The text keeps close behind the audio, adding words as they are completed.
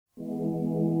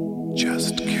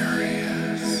Just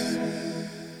Curious.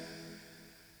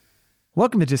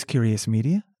 Welcome to Just Curious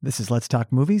Media. This is Let's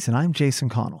Talk Movies, and I'm Jason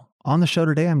Connell. On the show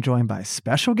today, I'm joined by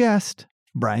special guest,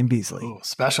 Brian Beasley. Oh,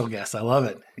 special guest. I love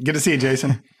it. Good to see you,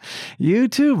 Jason. You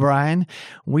too, Brian.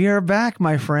 We are back,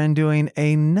 my friend, doing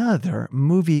another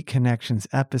Movie Connections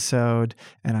episode,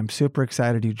 and I'm super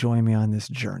excited you join me on this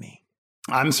journey.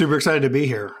 I'm super excited to be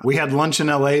here. We had lunch in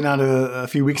LA not a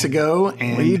few weeks ago.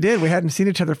 And we did. We hadn't seen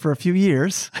each other for a few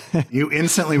years. You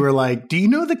instantly were like, do you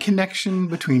know the connection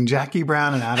between Jackie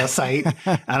Brown and Out of Sight?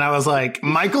 And I was like,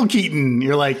 Michael Keaton.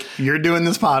 You're like, you're doing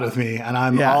this pod with me, and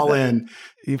I'm all in.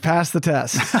 You passed the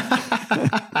test.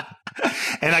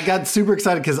 And I got super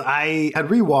excited because I had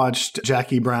rewatched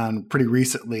Jackie Brown pretty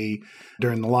recently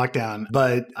during the lockdown,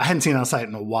 but I hadn't seen Out of Sight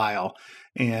in a while.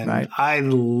 And I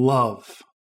love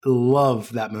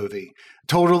that movie.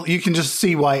 You can just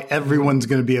see why everyone's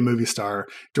going to be a movie star.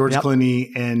 George Clooney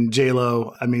and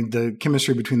J-Lo. I mean, the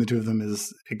chemistry between the two of them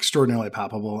is extraordinarily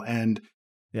palpable. And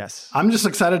yes, I'm just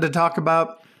excited to talk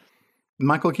about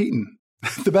Michael Keaton,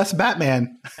 the best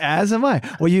Batman. As am I.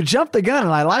 Well, you jumped the gun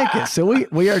and I like it. So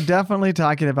we are definitely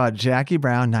talking about Jackie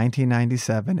Brown,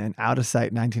 1997 and Out of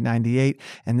Sight, 1998.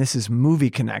 And this is Movie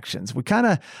Connections. We kind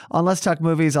of, on Let's Talk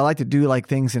Movies, I like to do like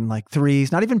things in like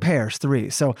threes, not even pairs,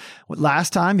 threes. So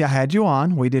last time I had you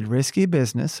on, we did Risky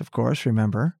Business, of course,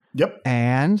 remember? Yep.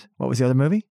 And what was the other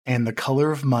movie? And The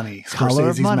Color of Money, Color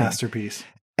Scorsese's of Money. masterpiece.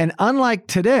 And unlike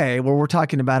today, where we're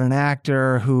talking about an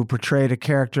actor who portrayed a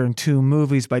character in two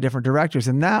movies by different directors,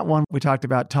 in that one, we talked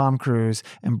about Tom Cruise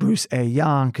and Bruce A.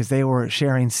 Young because they were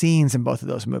sharing scenes in both of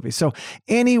those movies. So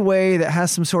any way that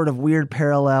has some sort of weird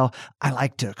parallel, I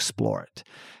like to explore it.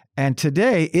 And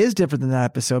today is different than that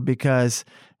episode because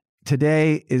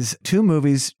today is two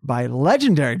movies by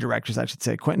legendary directors, I should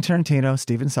say, Quentin Tarantino,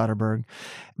 Steven Soderbergh.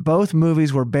 Both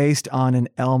movies were based on an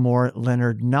Elmore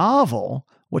Leonard novel,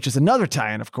 which is another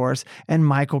tie-in, of course, and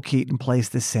Michael Keaton plays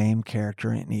the same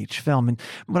character in each film. And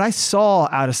when I saw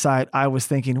Out of Sight, I was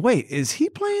thinking, wait, is he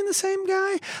playing the same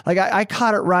guy? Like, I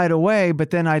caught it right away, but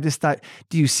then I just thought,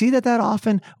 do you see that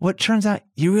often? Well, it turns out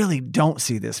you really don't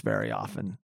see this very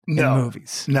often in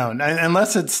movies. No,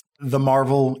 unless it's the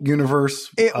Marvel universe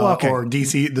or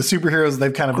DC, the superheroes,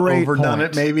 they've kind of overdone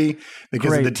it maybe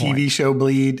because of the TV show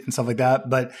bleed and stuff like that.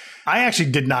 But I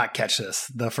actually did not catch this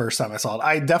the first time I saw it.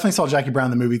 I definitely saw Jackie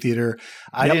Brown in the movie theater.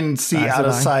 I didn't see Out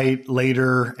of Sight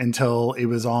later until it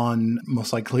was on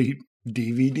most likely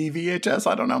DVD, VHS.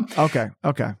 I don't know. Okay.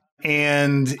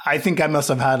 And I think I must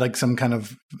have had like some kind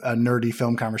of a nerdy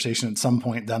film conversation at some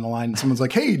point down the line. And someone's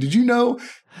like, hey, did you know?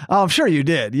 Oh, I'm sure you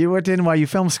did. You went to NYU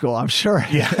Film School. I'm sure.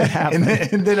 Yeah. and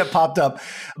then it popped up.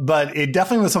 But it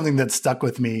definitely was something that stuck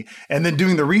with me. And then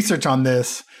doing the research on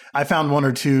this, I found one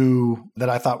or two that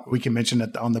I thought we can mention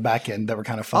on the back end that were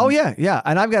kind of fun. Oh, yeah.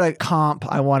 And I've got a comp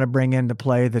I want to bring into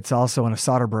play that's also in a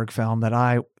Soderbergh film that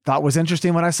I thought was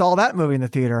interesting when I saw that movie in the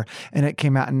theater, and it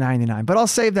came out in 99. But I'll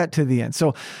save that to the end.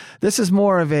 So this is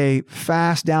more of a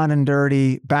fast, down and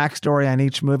dirty backstory on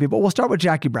each movie, but we'll start with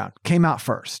Jackie Brown. Came out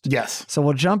first. Yes. So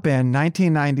we'll jump in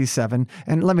 1997.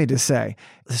 And let me just say,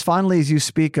 as fondly as you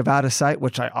speak of Out of Sight,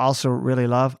 which I also really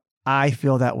love, I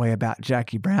feel that way about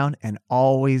Jackie Brown and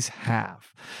always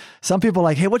have. Some people are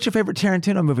like, hey, what's your favorite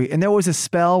Tarantino movie? And there was a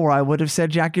spell where I would have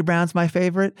said Jackie Brown's my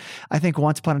favorite. I think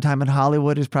Once Upon a Time in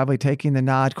Hollywood is probably taking the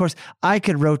nod. Of course, I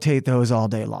could rotate those all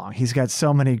day long. He's got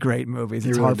so many great movies.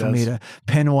 It's hard for me to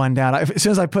pin one down. As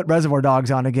soon as I put Reservoir Dogs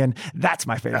on again, that's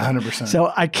my favorite. 100%.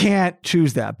 So I can't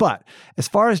choose that. But as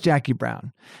far as Jackie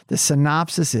Brown, the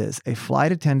synopsis is a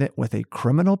flight attendant with a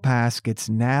criminal past gets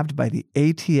nabbed by the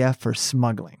ATF for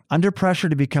smuggling. Under pressure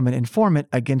to become an informant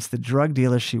against the drug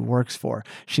dealer she works for,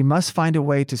 she must find a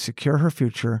way to secure her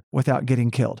future without getting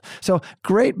killed. So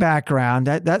great background.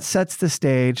 That sets the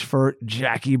stage for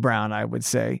Jackie Brown, I would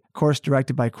say. Of course,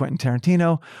 directed by Quentin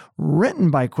Tarantino, written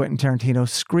by Quentin Tarantino,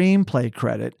 screenplay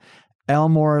credit,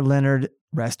 Elmore Leonard,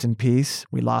 rest in peace.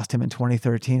 We lost him in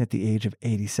 2013 at the age of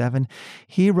 87.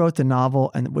 He wrote the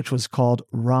novel, which was called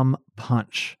Rum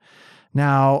Punch.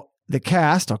 Now, the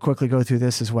cast, I'll quickly go through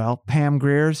this as well. Pam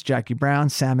Grier's Jackie Brown,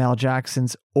 Sam L.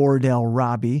 Jackson's Ordell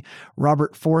Robbie,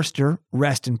 Robert Forster,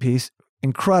 rest in peace,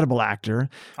 incredible actor.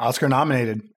 Oscar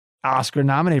nominated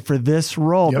For this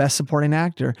role, Best Supporting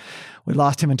Actor. We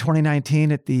lost him in 2019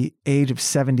 at the age of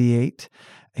 78.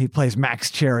 He plays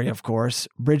Max Cherry, of course.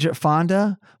 Bridget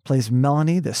Fonda plays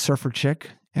Melanie, the surfer chick.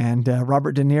 And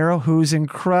Robert De Niro, who's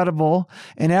incredible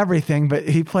in everything, but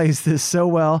he plays this so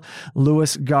well.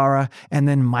 Louis Gara. And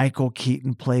then Michael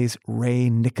Keaton plays Ray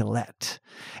Nicolette.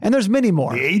 And there's many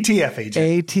more. The ATF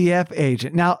agent. ATF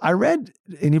agent. Now, I read,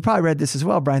 and you probably read this as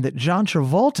well, Brian, that John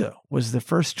Travolta was the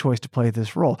first choice to play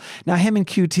this role. Now, him and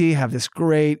QT have this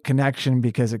great connection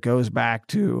because it goes back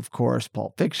to, of course,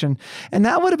 Pulp Fiction. And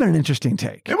that would have been an interesting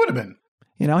take. It would have been.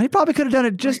 You know, he probably could have done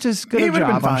it just as good a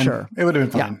job, I'm sure. It would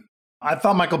have been fine. Yeah. I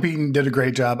thought Michael Keaton did a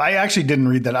great job. I actually didn't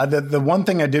read that. The one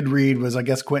thing I did read was, I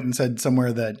guess Quentin said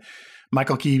somewhere that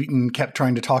Michael Keaton kept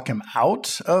trying to talk him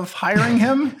out of hiring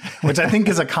him, which I think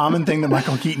is a common thing that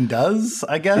Michael Keaton does,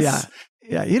 I guess. Yeah.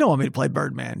 Yeah, you don't want me to play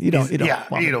Birdman. You don't.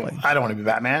 I don't want to be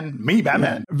Batman. Me,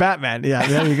 Batman. Yeah, Batman. Yeah,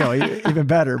 there you go. Even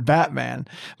better, Batman.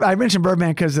 I mentioned Birdman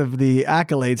because of the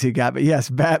accolades he got, but yes,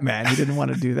 Batman. He didn't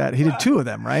want to do that. He did 2 of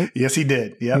them, right? Yes, he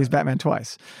did. Yeah, he was Batman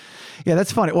twice. Yeah,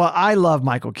 that's funny. Well, I love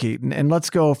Michael Keaton, and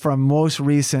let's go from most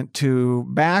recent to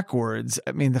backwards.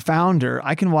 I mean, The Founder,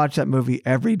 I can watch that movie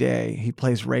every day. He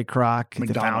plays Ray Kroc,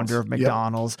 the founder of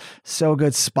McDonald's. Yep. So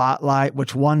good. Spotlight,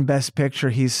 which won Best Picture,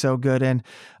 he's so good in.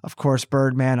 Of course,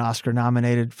 Birdman, Oscar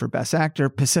nominated for Best Actor.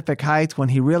 Pacific Heights, when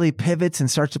he really pivots and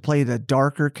starts to play the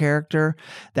darker character,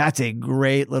 that's a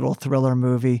great little thriller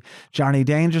movie. Johnny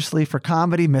Dangerously for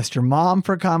comedy, Mr. Mom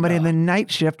for comedy, and then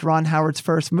Night Shift, Ron Howard's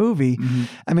first movie. Mm-hmm.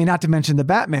 I mean, not to mention The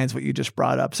Batman's what you just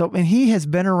brought up. So, I mean, he has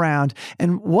been around,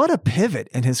 and what a pivot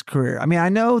in his career. I mean, I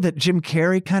know that Jim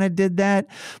Carrey kind of did that,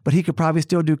 but he could probably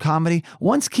still do comedy.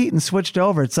 Once Keaton switched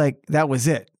over, it's like that was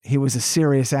it. He was a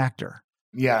serious actor.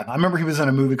 Yeah, I remember he was in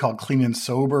a movie called Clean and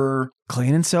Sober.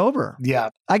 Clean and Sober. Yeah.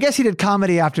 I guess he did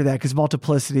comedy after that because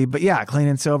Multiplicity, but yeah, Clean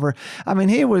and Sober. I mean,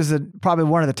 he was probably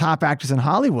one of the top actors in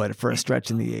Hollywood for a stretch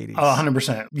in the 80s. Oh,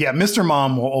 100%. Yeah, Mr.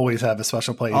 Mom will always have a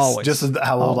special place. Always. Just as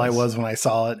how old I was when I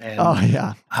saw it and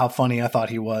how funny I thought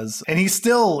he was. And he's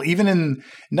still, even in,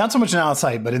 not so much in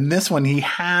Outside, but in this one,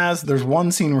 there's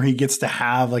one scene where he gets to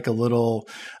have like a little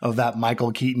of that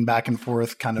Michael Keaton back and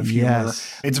forth kind of humor.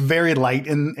 Yes. It's very light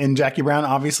in Jackie Brown,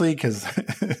 obviously, because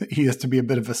he has to be a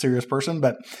bit of a serious person,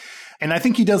 and I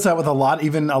think he does that with a lot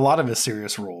of his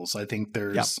serious roles. I think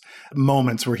there's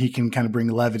moments where he can kind of bring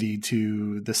levity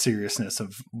to the seriousness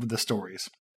of the stories.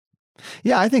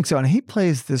 Yeah, I think so. And he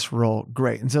plays this role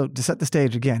great. And so to set the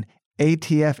stage again,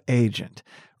 ATF agent,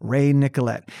 Ray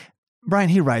Nicolette. Brian,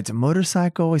 he rides a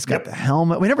motorcycle. He's got the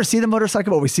helmet. We never see the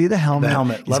motorcycle, but we see the helmet. The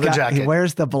helmet, leather jacket. He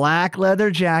wears the black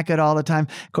leather jacket all the time.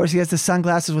 Of course, he has the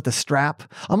sunglasses with the strap,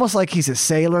 almost like he's a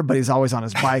sailor, but he's always on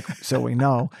his bike, so we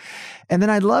know. And then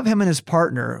I love him and his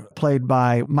partner, played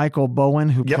by Michael Bowen,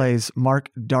 who plays Mark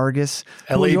Dargis,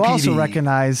 who you also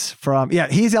recognize from,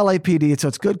 he's LAPD, so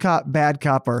it's good cop, bad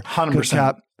cop, or 100%. Good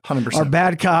cop. 100%. Or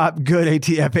bad cop, good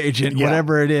ATF agent,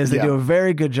 whatever it is. They do a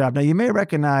very good job. Now, you may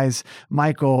recognize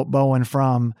Michael Bowen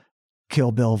from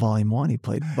Kill Bill Volume 1. He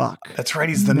played Buck. That's right.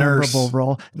 He's the nurse. Memorable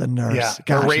role. The nurse.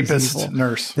 Yeah, the rapist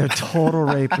nurse. They're total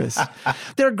rapists.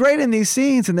 They're great in these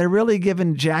scenes, and they're really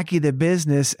giving Jackie the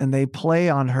business, and they play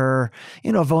on her,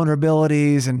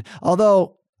 vulnerabilities. And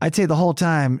although I'd say the whole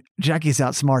time, Jackie's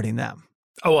outsmarting them.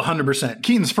 Oh, 100%.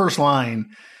 Keaton's first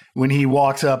line, when he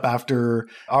walks up after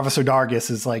Officer Dargis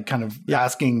is like kind of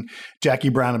asking Jackie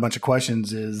Brown a bunch of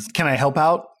questions, is, can I help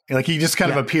out? Like he just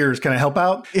kind of appears, can I help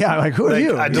out? Yeah, like who are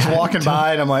you? I'm just walking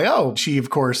by and I'm like, oh, she of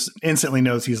course instantly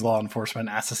knows he's law enforcement,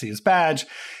 asks to see his badge.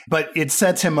 But it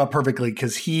sets him up perfectly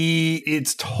because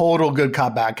it's total good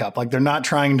cop, bad cop. Like they're not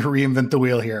trying to reinvent the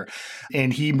wheel here.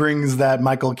 And he brings that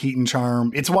Michael Keaton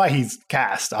charm. It's why he's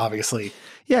cast, obviously.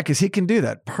 Yeah, because he can do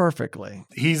that perfectly.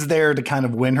 He's there to kind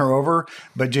of win her over.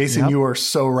 But Jason, you are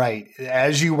so right.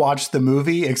 As you watch the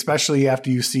movie, especially after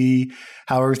you see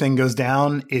how everything goes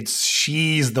down,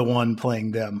 she's the one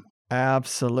playing them.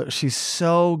 Absolutely. She's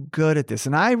so good at this.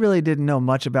 And I really didn't know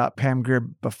much about Pam Grier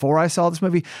before I saw this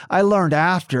movie. I learned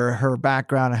after her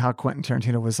background and how Quentin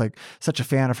Tarantino was like such a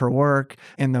fan of her work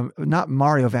in not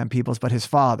Mario Van Peebles, but his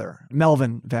father,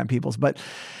 Melvin Van Peebles. But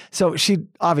so she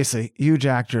obviously huge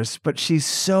actress, but she's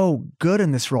so good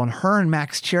in this role. And her and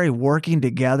Max Cherry working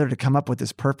together to come up with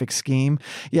this perfect scheme.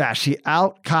 Yeah, she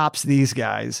out-cops these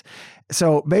guys.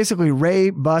 So basically Ray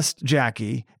busts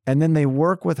Jackie and then they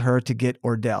work with her to get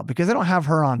Ordell because they don't have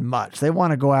her on much. They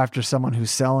want to go after someone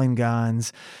who's selling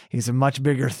guns. He's a much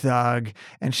bigger thug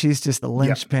and she's just the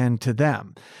linchpin to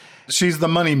them. She's the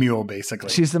money mule, basically.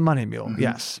 She's the money mule,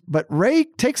 yes. But Ray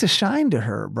takes a shine to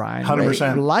her, Brian.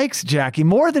 100%. Ray likes Jackie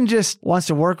more than just wants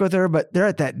to work with her, but they're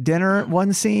at that dinner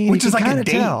one scene. Which is like a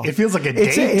date. Tell. It feels like a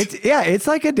date. It's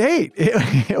like a date.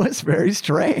 It was very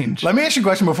strange. Let me ask you a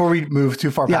question before we move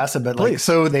too far past it. But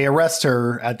so they arrest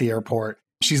her at the airport.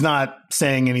 She's not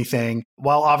saying anything.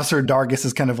 While Officer Dargis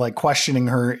is kind of like questioning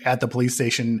her at the police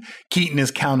station, Keaton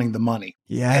is counting the money.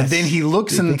 Yes. And then he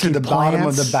looks into the bottom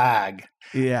of the bag.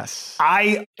 Yes.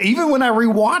 Even when I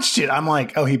rewatched it, I'm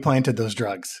like, oh, he planted those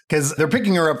drugs. Because they're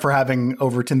picking her up for having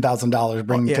over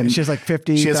 $10,000. She has like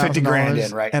 50. She has 50 grand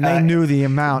in, right? And they knew the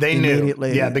amount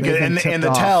immediately. Yeah, because and the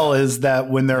tell is that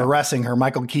when they're arresting her,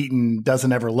 Michael Keaton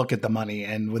doesn't ever look at the money.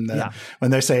 And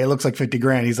when they say it looks like 50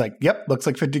 grand, he's like, yep, looks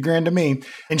like 50 grand to me.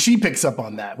 And she picks up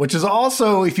on that, which is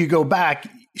also, if you go back,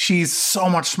 she's so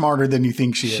much smarter than you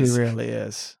think she is. She really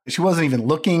is. She wasn't even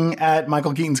looking at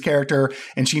Michael Keaton's character,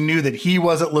 and she knew that he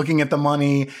wasn't looking at the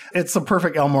money. It's a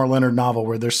perfect Elmore Leonard novel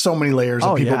where there's so many layers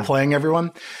of people playing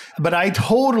everyone. But I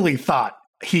totally thought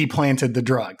he planted the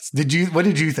drugs. What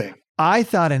did you think? I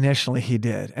thought initially he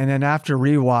did. And then after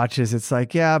rewatches, it's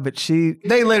like, yeah, but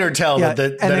they later tell that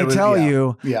they tell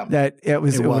you that it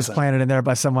was planted in there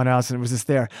by someone else and it was just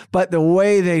there. But the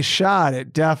way they shot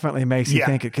it definitely makes you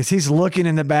think it, because he's looking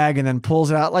in the bag and then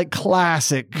pulls it out like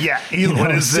classic. Yeah.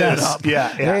 What is this? Yeah.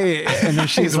 Hey, and then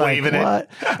she's like, waving what?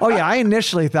 Oh yeah. I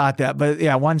initially thought that, but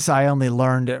yeah, once I only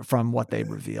learned it from what they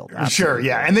revealed. Absolutely. Sure.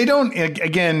 Yeah. And they don't,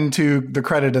 again, to the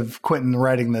credit of Quentin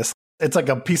writing this, it's like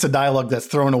a piece of dialogue that's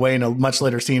thrown away in a much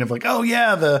later scene of like, oh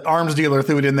yeah, the arms dealer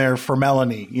threw it in there for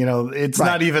Melanie. It's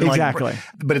not even like,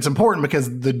 but it's important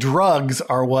because the drugs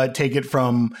are what take it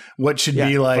from what should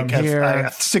be like a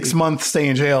 6-month stay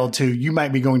in jail to you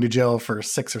might be going to jail for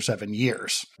 6 or 7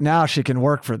 years. Now she can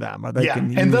work for them. Or they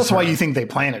can and that's why you think they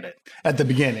planted it at the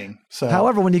beginning. So,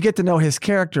 however, when you get to know his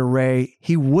character, Ray,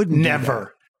 he wouldn't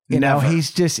never.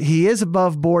 He is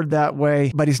above board that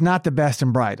way, but he's not the best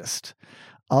and brightest.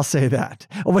 I'll say that.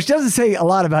 Which doesn't say a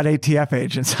lot about ATF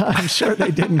agents. I'm sure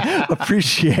they didn't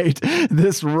appreciate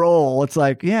this role. It's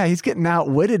like, yeah, he's getting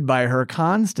outwitted by her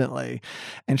constantly,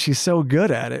 and she's so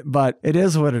good at it, but it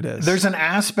is what it is. There's an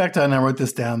aspect, and I wrote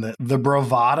this down, that the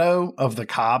bravado of the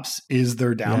cops is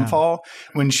their downfall.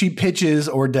 Yeah. When she pitches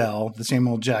Ordell, the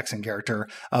Samuel Jackson character,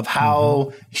 of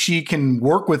how she can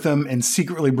work with him and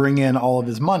secretly bring in all of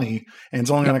his money, and it's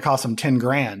only going to cost him 10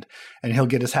 grand, and he'll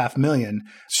get his $500,000.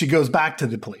 She goes back to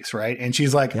the police, right? And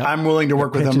she's like, I'm willing to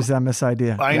work with him. Pitches them this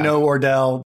idea. I know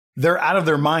Ordell. They're out of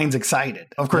their minds excited.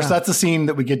 Of course, that's a scene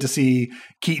that we get to see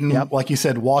Keaton, like you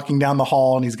said, walking down the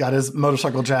hall, and he's got his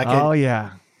motorcycle jacket. Oh,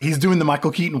 yeah. He's doing the Michael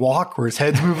Keaton walk where his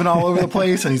head's moving all over the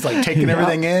place and he's like taking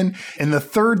everything in. And the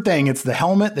third thing, it's the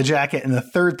helmet, the jacket, and the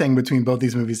third thing between both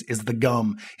these movies is the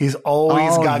gum. He's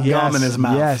always got gum in his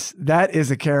mouth. Yes, that is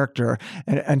a character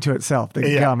unto itself, the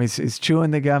gum. He's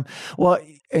chewing the gum. Well,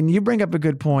 and you bring up a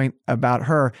good point about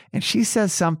her, and she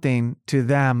says something to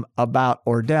them about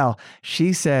Ordell.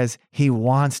 She says, he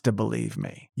wants to believe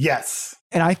me. Yes.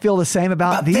 And I feel the same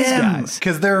about these guys.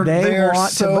 Because they're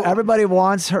so... everybody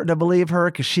wants her to believe her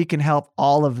because she can help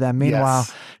all of them. Meanwhile,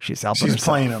 she's helping herself. She's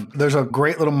playing them. There's a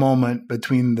great little moment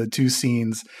between the two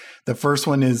scenes. The first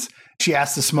one is she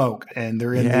asks to smoke, and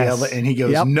they're in the elevator, and he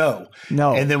goes, no.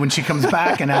 And then when she comes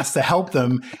back and asks to help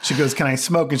them, she goes, can I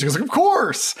smoke? And she goes, of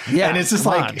course. Yeah, and it's just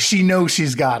like, she knows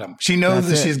she's got him. She knows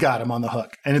that she's got him on the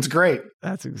hook, and it's great.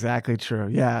 That's exactly true.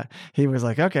 Yeah. He was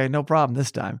like, okay, no problem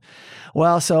this time.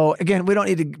 Well, so again, we don't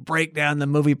need to break down the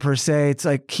movie per se. It's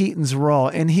like Keaton's role.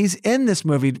 And he's in this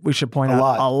movie, we should point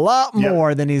out, a lot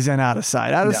more than he's in Out of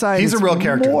Sight. Out of Sight, he's a real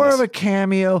character. More of a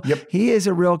cameo. Yep. He is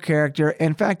a real character.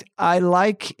 In fact, I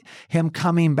like him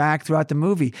coming back throughout the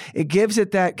movie. It gives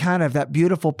it that kind of that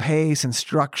beautiful pace and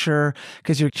structure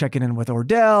because you're checking in with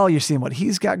Ordell. You're seeing what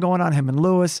he's got going on, him and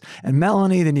Lewis and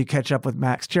Melanie. Then you catch up with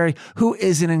Max Cherry, who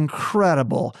is an incredible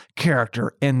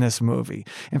character in this movie.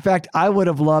 In fact, I would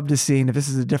have loved to see, if this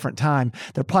is a different time,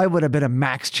 there probably would have been a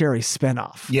Max Cherry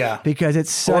spinoff. Yeah. Because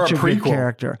it's such a good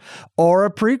character. Or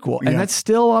a prequel. And that's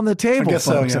still on the table,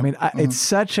 folks. So, I mean, it's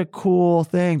such a cool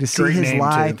thing to see his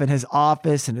life and his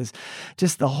office and his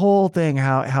just the whole thing,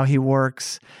 how he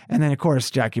works. And then, of course,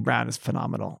 Jackie Brown is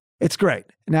phenomenal. It's great.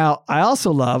 Now, I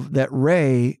also love that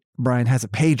Ray, Brian, has a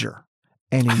pager.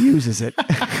 And he uses it,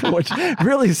 which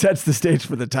really sets the stage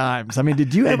for the times. I mean,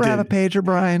 did you ever have a pager,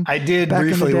 Brian? I did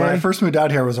briefly. When I first moved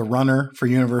out here, I was a runner for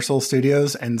Universal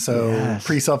Studios. And so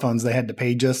pre-cell phones, they had to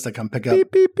page us to come pick up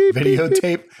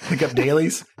videotape, pick up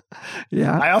dailies.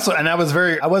 Yeah. I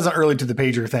wasn't early to the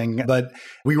pager thing, but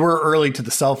we were early to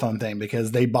the cell phone thing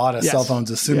because they bought us cell phones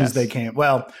as soon as they came.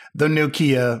 Well, the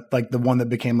Nokia, like the one that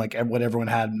became like what everyone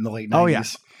had in the late 90s. Oh, yeah.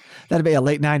 That'd be a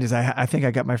late 90s. I think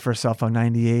I got my first cell phone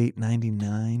 98,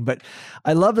 99. But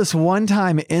I love this one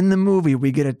time in the movie,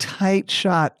 we get a tight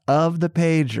shot of the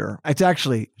pager. It's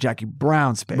actually Jackie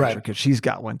Brown's pager because she's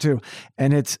got one too.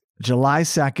 And it's July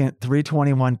 2nd,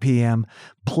 3:21 p.m.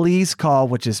 Please call,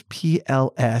 which is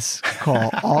PLS, call,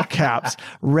 all caps,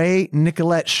 Ray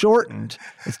Nicolette shortened.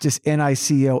 It's just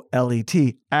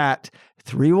NICOLET at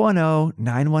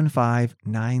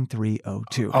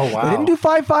 310-915-9302. Oh, wow. They didn't do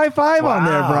 555 on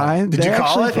there, Brian. Did you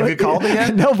call it? Have you called it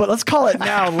yet? No, but let's call it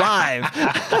now live.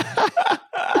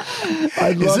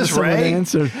 I'd love this Ray?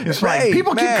 Answer. It's Ray. Like,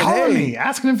 people keep calling me,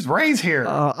 asking if Ray's here.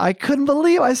 I couldn't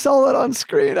believe I saw it on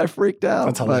screen. I freaked out.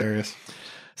 That's hilarious.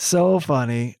 So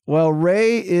funny. Well,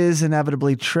 Ray is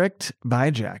inevitably tricked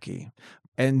by Jackie.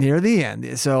 And near the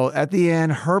end, so at the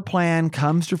end, her plan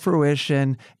comes to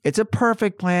fruition. It's a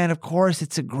perfect plan. Of course,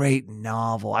 it's a great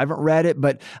novel. I haven't read it,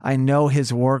 but I know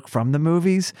his work from the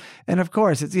movies. And of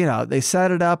course, it's, they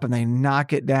set it up and they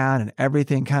knock it down and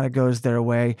everything kind of goes their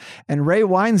way. And Ray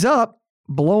winds up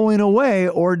blowing away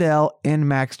Ordell in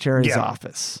Max Cherry's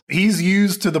office. He's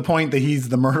used to the point that he's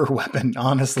the murder weapon,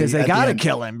 honestly. Because they got to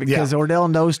kill him because Ordell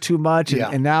knows too much.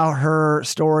 And now her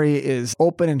story is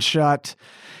open and shut.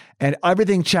 And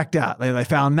everything checked out. They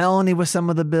found Melanie with some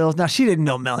of the bills. Now, she didn't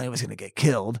know Melanie was going to get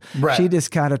killed. Right. She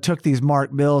just kind of took these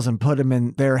marked bills and put them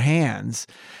in their hands.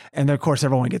 And then, of course,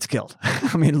 everyone gets killed.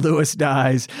 I mean, Lewis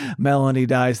dies, Melanie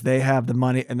dies, they have the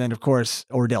money. And then, of course,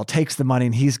 Ordell takes the money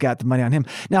and he's got the money on him.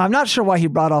 Now, I'm not sure why he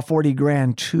brought all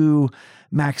 $40,000 to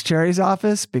Max Cherry's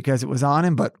office because it was on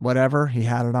him, but whatever, he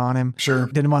had it on him. Sure.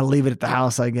 Didn't want to leave it at the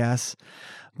house, I guess.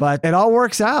 But it all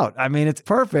works out. I mean, it's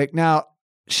perfect. Now,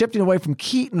 shifting away from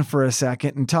Keaton for a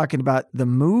second and talking about the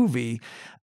movie,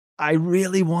 I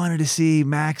really wanted to see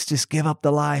Max just give up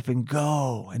the life and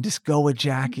just go with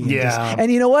Jackie. And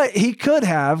you know what? He could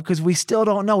have, because we still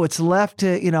don't know. It's left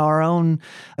to, our own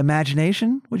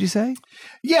imagination, would you say?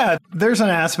 Yeah, there's an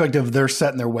aspect of they're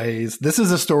set in their ways. This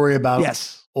is a story about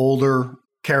older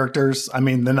characters. I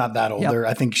mean, they're not that older.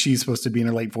 I think she's supposed to be in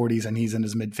her late 40s and he's in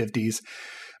his mid 50s.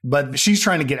 But she's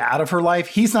trying to get out of her life.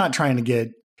 He's not trying to get.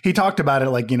 He talked about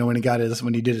it like, when he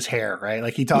did his hair, right?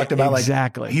 Like he talked about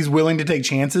exactly. He's willing to take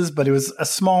chances, but it was a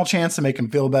small chance to make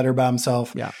him feel better about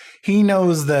himself. Yeah. He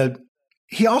knows that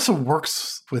he also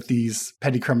works with these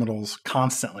petty criminals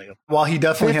constantly. While he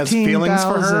definitely has feelings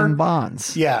for her.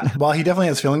 bonds. Yeah. While he definitely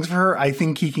has feelings for her, I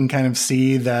think he can kind of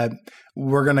see that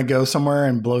we're going to go somewhere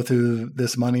and blow through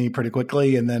this money pretty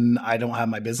quickly. And then I don't have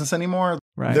my business anymore.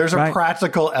 Right. There's a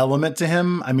practical element to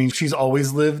him. I mean, she's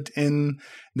always lived in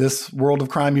this world of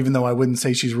crime, even though I wouldn't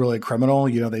say she's really a criminal.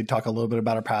 They talk a little bit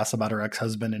about her past, about her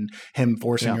ex-husband and him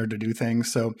forcing her to do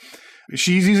things. So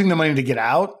she's using the money to get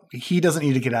out. He doesn't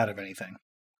need to get out of anything.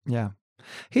 Yeah.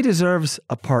 He deserves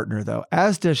a partner, though,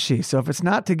 as does she. So if it's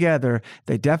not together,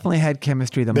 they definitely had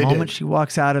chemistry. The moment she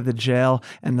walks out of the jail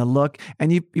and the look,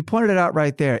 and you pointed it out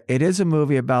right there, it is a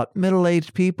movie about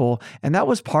middle-aged people, and that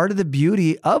was part of the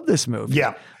beauty of this movie.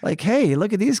 Yeah. Like, hey,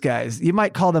 look at these guys. You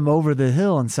might call them over the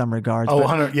hill in some regards,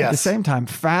 but at the same time,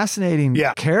 fascinating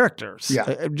characters.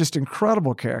 Yeah. Just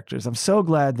incredible characters. I'm so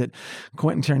glad that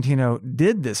Quentin Tarantino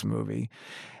did this movie.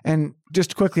 And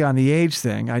just quickly on the age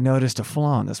thing, I noticed a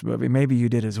flaw in this movie. Maybe you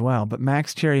did as well. But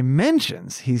Max Cherry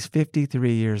mentions he's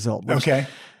 53 years old.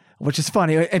 Which is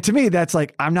funny. And to me, that's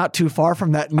like, I'm not too far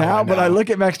from that now. But I look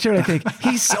at Max Cherry and I think,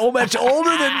 he's so much older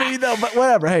than me, though. But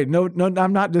whatever. Hey, no,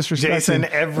 I'm not disrespecting.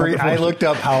 Jason, I looked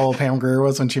up how old Pam Grier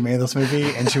was when she made this movie,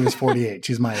 and she was 48.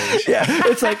 She's my age. Yeah.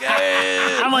 It's like,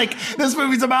 I'm like, this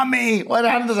movie's about me.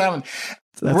 How did this happen?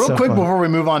 That's Real quick funny. before we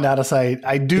move on to Out of Sight,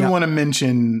 I do want to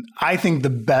mention, I think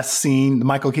the best scene,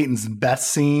 Michael Keaton's best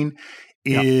scene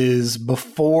is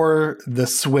before the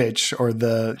switch or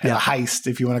the heist,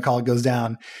 if you want to call it, goes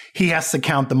down. He has to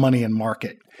count the money and mark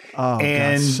it. Oh,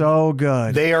 and God, so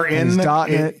good. They are he's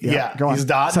dotting it. He's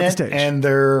dotting it. And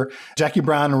they're Jackie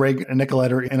Brown and Ray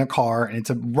Nicolette are in a car, and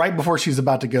it's right before she's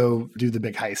about to go do the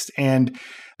big heist. And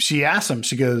she asks him,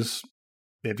 she goes,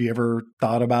 have you ever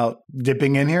thought about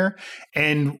dipping in here?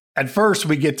 And at first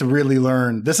we get to really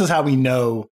learn, this is how we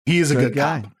know he is a good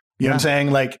guy. cop. You know what I'm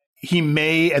saying? Like, he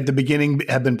may at the beginning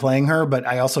have been playing her, but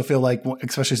I also feel like,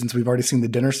 especially since we've already seen the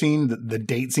dinner scene, the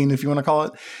date scene, if you want to call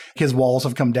it, his walls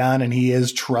have come down and he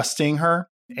is trusting her.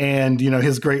 And,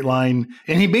 his great line,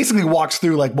 and he basically walks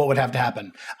through like what would have to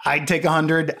happen. I'd take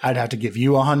 100. I'd have to give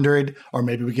you 100, or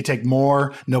maybe we could take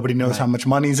more. Nobody knows how much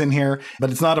money's in here, but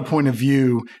it's not a point of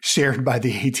view shared by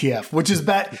the ATF, which is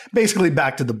basically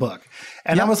back to the book.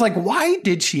 And I was like, why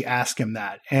did she ask him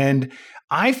that? And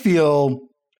I feel,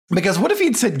 because what if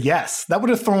he'd said yes? That would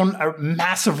have thrown a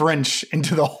massive wrench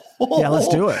into the whole. Yeah, let's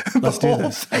do it. Let's do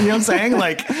this. You know what I'm saying?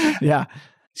 Like, yeah.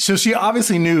 So she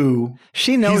obviously knew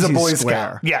she knows he's a Boy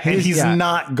square. Scout. Yeah, and he's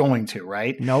not going to,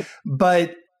 right? Nope.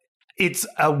 But it's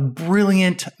a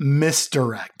brilliant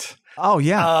misdirect Oh,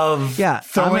 yeah. Of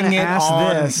throwing it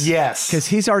on. This, yes. Because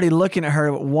he's already looking at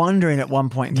her, wondering at one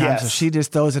point in time. Yes. So she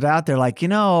just throws it out there like,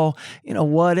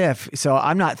 what if? So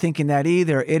I'm not thinking that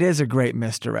either. It is a great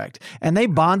misdirect. And they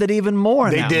bonded even more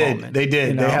in that moment. They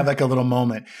did. They have like a little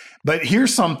moment. But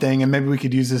here's something, and maybe we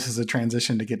could use this as a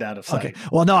transition to get out of sight. Okay.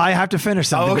 Well, no, I have to finish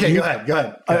something. Oh, okay. Go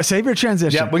ahead. Save your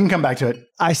transition. Yeah, we can come back to it.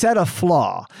 I said a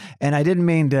flaw, and I didn't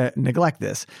mean to neglect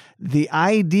this. The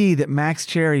ID that Max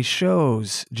Cherry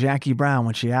shows Jackie Brown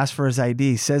when she asked for his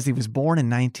ID says he was born in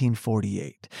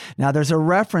 1948. Now, there's a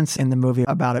reference in the movie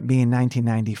about it being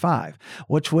 1995,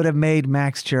 which would have made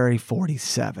Max Cherry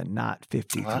 47, not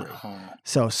 53. Uh-huh.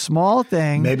 So, small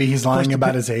thing. Maybe he's lying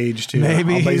about his age, too.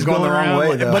 Maybe but he's going the wrong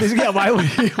way, though. But why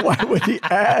would he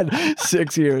add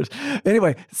 6 years?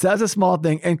 Anyway, so that's a small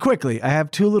thing. And quickly, I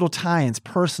have two little tie-ins,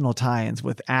 personal tie-ins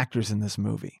with actors in this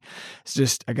movie. It's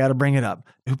just, I got to bring it up.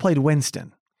 Who played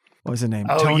Winston? What was his name?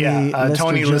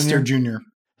 Tony Lister Jr.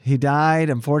 He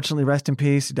died, unfortunately, rest in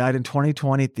peace. He died in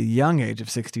 2020 at the young age of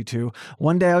 62.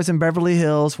 One day I was in Beverly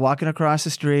Hills walking across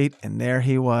the street, and there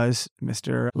he was,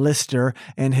 Mr. Lister,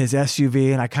 in his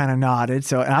SUV, and I kind of nodded.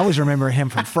 So and I always remember him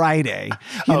from Friday,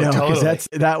 because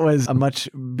that was a much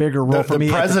bigger role for me.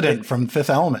 The president from Fifth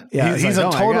Element. Yeah, he's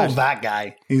like, a total that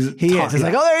guy. He is. It's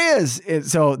like, there he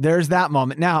is. So there's that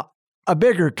moment. Now, a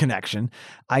bigger connection.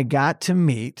 I got to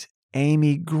meet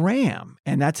Amy Graham,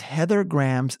 and that's Heather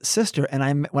Graham's sister.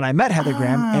 And when I met Heather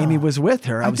Graham, Amy was with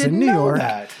her. I was in New York.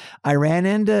 I ran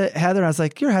into Heather. And I was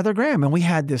like, "You're Heather Graham," and we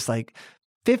had this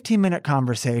 15-minute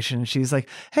conversation. She's like,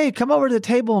 "Hey, come over to the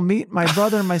table and meet my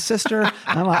brother and my sister."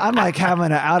 And I'm like having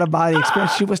an out-of-body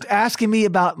experience. She was asking me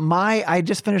about I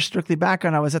just finished Strictly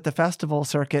Background. I was at the festival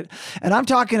circuit, and I'm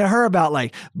talking to her about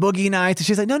Boogie Nights. And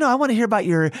she's like, no, I want to hear about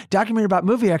your documentary about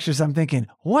movie extras. I'm thinking,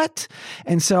 what?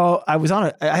 And so I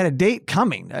had a date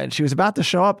coming, and she was about to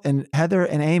show up, and Heather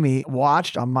and Amy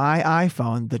watched on my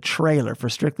iPhone the trailer for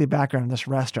Strictly Background in this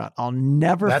restaurant. I'll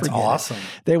never forget. That's awesome.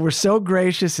 They were so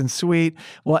gracious and sweet.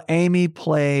 Well, Amy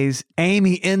plays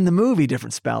Amy in the movie,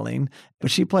 different spelling,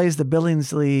 but she plays the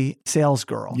Billingsley sales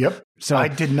girl. Yep. So I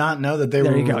did not know that they were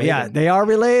related. There you go. Yeah, they are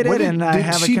related.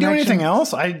 Did she do anything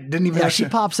else? I didn't even know.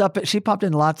 Yeah, she popped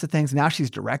in lots of things. Now she's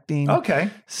directing. Okay.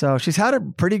 So she's had a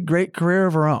pretty great career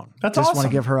of her own. That's awesome. Just want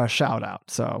to give her a shout out.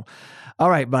 So, all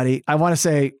right, buddy. I want to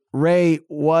say Ray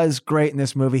was great in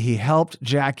this movie. He helped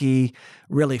Jackie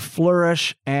really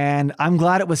flourish, and I'm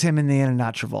glad it was him in the end and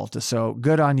not Travolta. So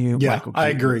good on you, Michael Keaton. I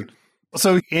agree.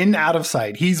 So in Out of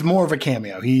Sight, he's more of a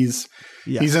cameo. He's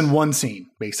in one scene,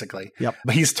 basically. Yep.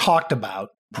 But he's talked about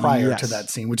prior to that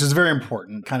scene, which is very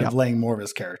important, kind of laying more of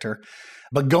his character.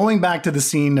 But going back to the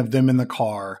scene of them in the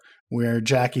car where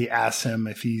Jackie asks him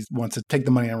if he wants to take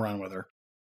the money and run with her,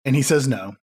 and he says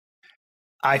no.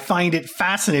 I find it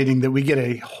fascinating that we get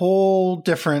a whole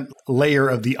different layer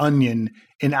of the onion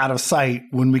in Out of Sight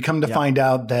when we come to find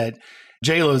out that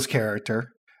J-Lo's character,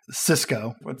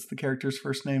 Cisco, what's the character's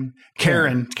first name?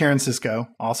 Karen Cisco.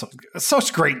 Also,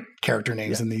 such great character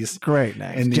names in these. Great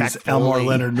names. In these Elmore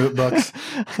Leonard books.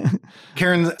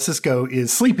 Karen Cisco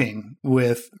is sleeping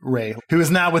with Ray, who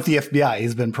is now with the FBI.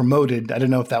 He's been promoted. I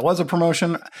don't know if that was a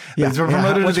promotion. Yeah. He's been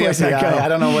promoted to the FBI. I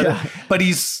don't know what but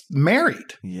he's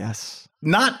married. Yes.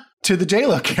 Not to the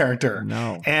J-Lo character.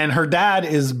 No. And her dad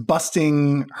is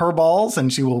busting her balls,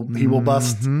 and he will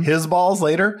bust his balls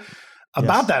later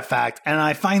about that fact. And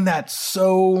I find that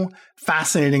so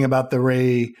fascinating about the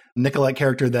Ray Nicolette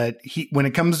character that when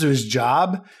it comes to his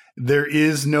job, there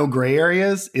is no gray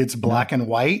areas. It's black and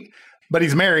white. But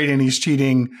he's married and he's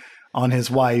cheating on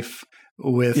his wife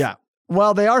with... Yeah.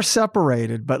 Well, they are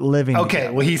separated, but living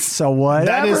together. Well, so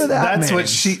whatever that's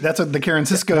what the Karen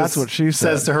Cisco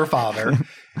says to her father.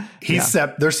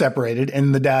 They're separated,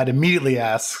 and the dad immediately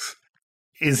asks,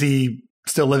 "Is he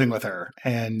still living with her?"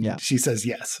 And she says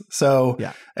yes. So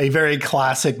a very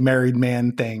classic married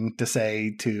man thing to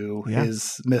say to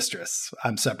his mistress: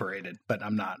 "I'm separated, but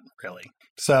I'm not really."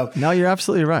 So no, you're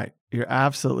absolutely right. You're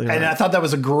absolutely right. And I thought that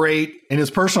was a great in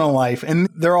his personal life, and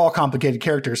they're all complicated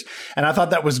characters. And I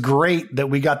thought that was great that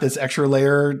we got this extra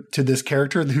layer to this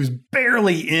character who's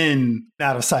barely in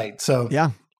Out of Sight. So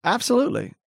yeah,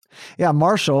 absolutely. Yeah,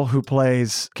 Marshall, who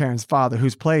plays Karen's father,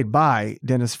 who's played by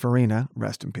Dennis Farina,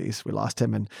 rest in peace. We lost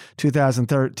him in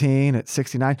 2013 at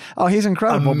 69. Oh, he's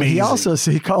incredible. Amazing. But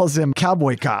he calls him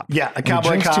Cowboy Cop. Yeah, a cowboy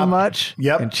drinks cop. Too much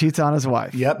and cheats on his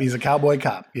wife. Yep, he's a cowboy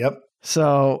cop. Yep.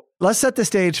 So let's set the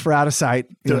stage for Out of Sight.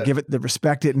 Give it the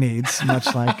respect it needs,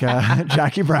 much like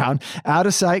Jackie Brown. Out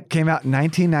of Sight came out in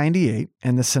 1998,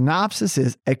 and the synopsis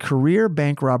is a career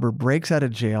bank robber breaks out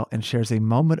of jail and shares a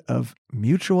moment of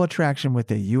mutual attraction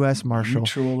with a U.S. Marshal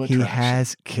he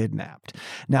has kidnapped.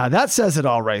 Now, that says it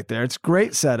all right there. It's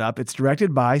great setup. It's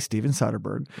directed by Steven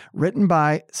Soderbergh, written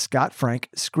by Scott Frank,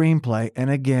 screenplay, and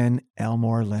again,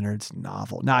 Elmore Leonard's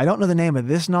novel. Now, I don't know the name of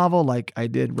this novel like I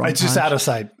did Rum It's just Punch. Out of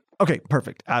Sight. Okay,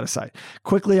 perfect. Out of Sight.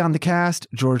 Quickly on the cast,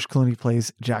 George Clooney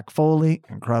plays Jack Foley.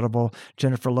 Incredible.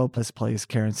 Jennifer Lopez plays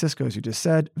Karen Sisko, as you just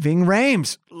said. Ving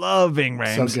Rhames. Love Ving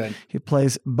Rhames. So good. He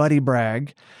plays Buddy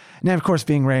Bragg. Now, of course,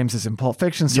 Ving Rhames is in Pulp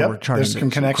Fiction, so we're charting there's some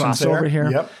connections crossover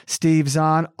here. Yep. Steve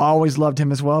Zahn, always loved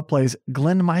him as well, plays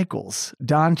Glenn Michaels.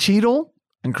 Don Cheadle,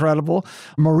 incredible.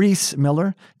 Maurice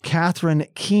Miller. Catherine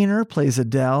Keener plays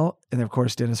Adele. And, of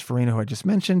course, Dennis Farina, who I just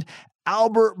mentioned.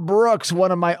 Albert Brooks,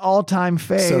 one of my all-time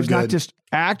faves, not just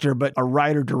actor, but a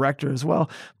writer-director as well,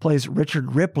 plays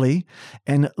Richard Ripley.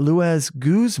 And Luis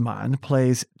Guzman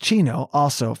plays Chino,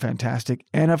 also fantastic.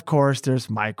 And, of course,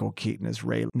 there's Michael Keaton as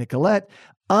Ray Nicolette.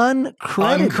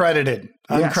 Uncredited.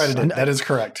 Yes. That is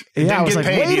correct. Yeah, Didn't get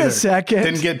paid wait either. a second.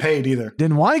 Didn't get paid either.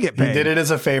 Didn't want to get paid. He did it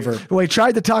as a favor. Well, he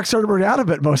tried to talk Soderbergh out of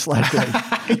it, most likely.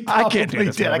 I can't do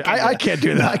this. I can't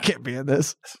do that. I can't be in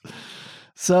this.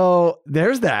 So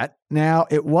there's that. Now,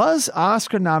 it was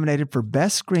Oscar nominated for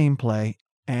Best Screenplay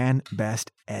and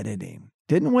Best Editing.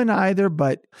 Didn't win either,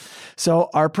 but so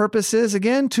our purpose is,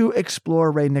 again, to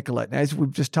explore Ray Nicolette. As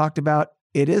we've just talked about,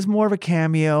 it is more of a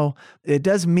cameo. It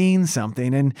does mean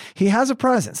something, and he has a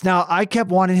presence. Now, I kept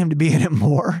wanting him to be in it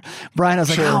more. Brian, I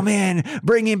was like, oh man,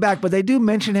 bring him back. But they do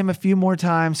mention him a few more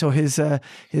times, so his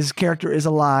character is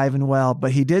alive and well.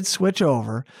 But he did switch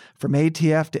over from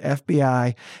ATF to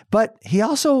FBI. But he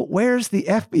also wears the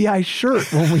FBI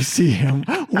shirt when we see him,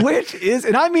 which is,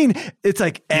 and I mean, it's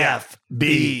like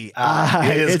FBI.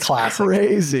 It is it's classic.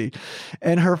 Crazy.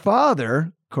 And her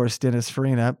father, of course, Dennis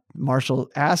Farina, Marshall,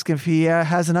 asked if he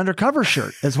has an undercover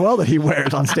shirt as well that he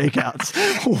wears on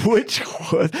stakeouts, which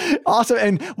was awesome.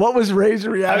 And what was Ray's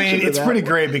reaction? I mean, it's pretty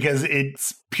great because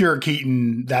it's pure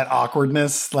Keaton, that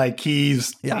awkwardness. Like you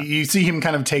see him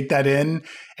kind of take that in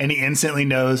and he instantly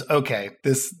knows, okay,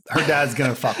 her dad's going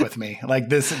to fuck with me like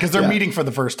this, because they're meeting for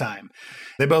the first time.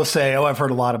 They both say, oh, I've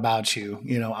heard a lot about you,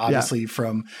 obviously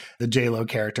from the J-Lo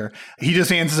character. He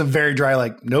just answers him very dry,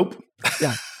 like, nope.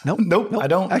 Yeah. Nope. I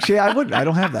don't. Actually, I wouldn't. I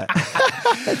don't have that.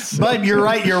 But you're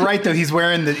right. You're right, though. He's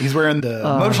wearing the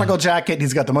motorcycle jacket.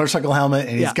 He's got the motorcycle helmet,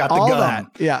 and he's got the gun.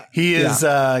 That. Yeah. He is.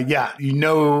 You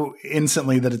know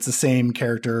instantly that it's the same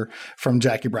character from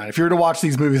Jackie Brown. If you were to watch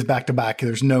these movies back to back,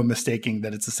 there's no mistaking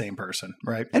that it's the same person,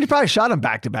 right? And he probably shot them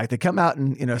back to back. They come out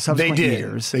in subsequent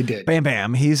years. They did. Bam,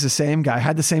 bam. He's the same guy.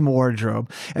 Had the same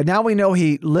wardrobe, and now we know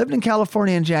he lived in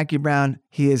California in Jackie Brown.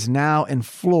 He is now in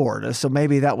Florida, so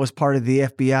maybe that was part of the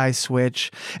FBI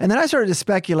switch. And then I started to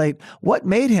speculate what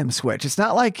made him switch. It's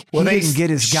not like he didn't get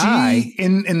his guy.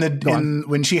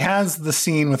 When she has the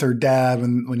scene with her dad,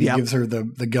 when he gives her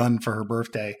the gun for her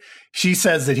birthday, she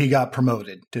says that he got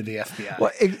promoted to the FBI.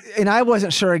 Well, and I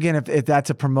wasn't sure again if that's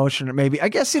a promotion or maybe. I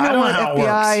guess I don't know how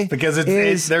FBI it works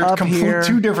because they're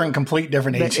two complete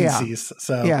different agencies.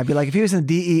 So yeah, I'd be like if he was in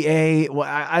the DEA. Well,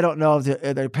 I don't know if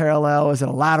they're parallel. Is it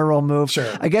a lateral move? Sure.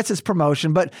 I guess it's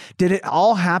promotion, but did it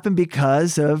all happen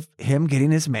because of him getting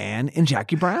his man in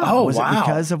Jackie Brown? Oh, was wow. it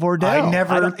because of Ordell? I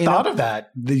never thought of that.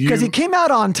 Because he came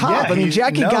out on top. Yeah,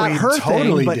 Jackie got her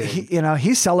totally thing, but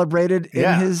he celebrated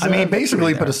in his.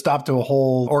 Basically put a stop to a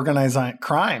whole organized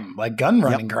crime, like gun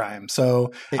running crime.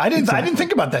 So I didn't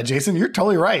think about that, Jason. You're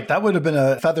totally right. That would have been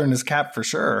a feather in his cap for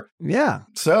sure. Yeah.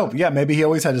 So yeah, maybe he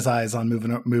always had his eyes on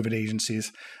moving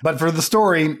agencies. But for the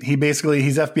story, he's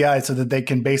FBI so that they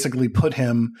can basically put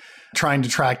him trying to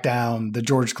track down the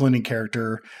George Clooney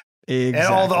character and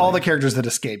all the characters that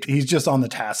escaped. He's just on the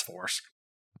task force.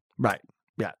 Right.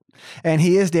 Yeah. And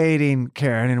he is dating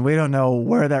Karen, and we don't know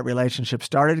where that relationship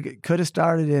started. It could have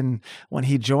started in when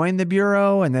he joined the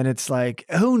Bureau, and then it's like,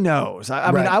 who knows?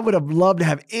 I mean, I would have loved to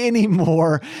have any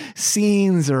more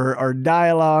scenes or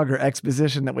dialogue or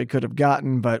exposition that we could have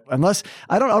gotten, but unless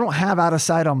I don't have Out of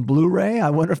Sight on Blu-ray. I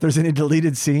wonder if there's any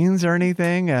deleted scenes or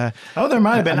anything. There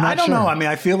might have been. I don't know. I mean,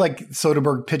 I feel like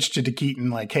Soderbergh pitched it to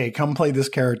Keaton, like, hey, come play this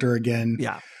character again.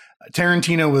 Yeah.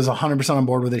 Tarantino was 100% on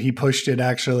board with it. He pushed it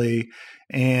actually.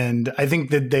 And I think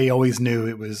that they always knew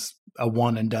it was a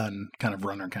one and done kind of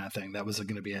runner kind of thing. That was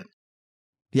going to be it.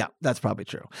 Yeah, that's probably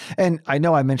true. And I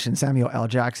know I mentioned Samuel L.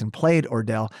 Jackson played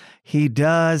Ordell. He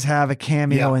does have a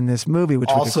cameo in this movie, which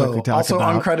we can quickly talk about. Also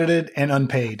uncredited and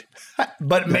unpaid,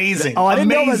 but amazing. Oh, I didn't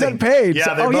know it was unpaid.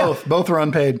 Yeah, both were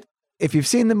unpaid. if you've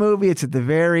seen the movie, it's at the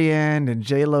very end and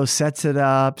J-Lo sets it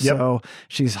up. Yep. So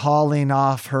she's hauling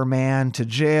off her man to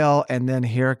jail. And then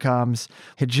here comes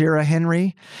Hajira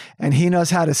Henry. And he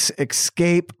knows how to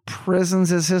escape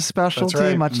prisons is his specialty,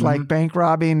 right. much like bank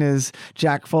robbing is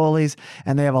Jack Foley's.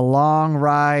 And they have a long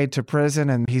ride to prison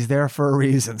and he's there for a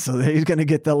reason. So he's going to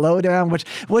get the lowdown,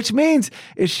 which means,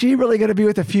 is she really going to be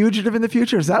with a fugitive in the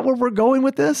future? Is that where we're going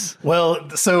with this? Well,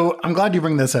 so I'm glad you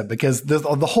bring this up because the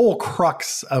whole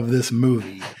crux of this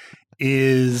movie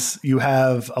is you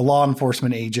have a law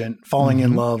enforcement agent falling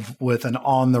in love with an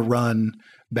on-the-run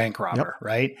bank robber,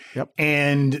 right? Yep.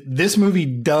 And this movie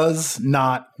does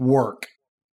not work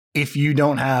if you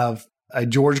don't have a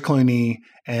George Clooney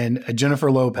and a Jennifer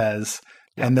Lopez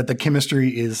and that the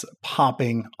chemistry is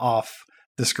popping off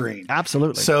the screen.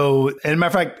 Absolutely. So, as a matter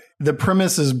of fact, the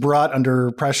premise is brought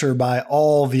under pressure by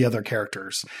all the other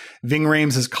characters. Ving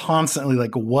Rhames is constantly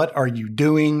like, what are you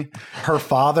doing? Her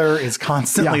father is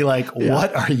constantly like,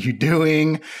 what are you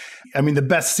doing? I mean, the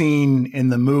best scene in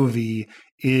the movie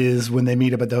is when they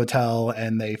meet up at the hotel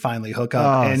and they finally hook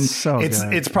up. And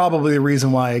it's probably the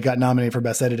reason why it got nominated for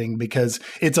Best Editing, because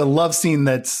it's a love scene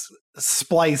that's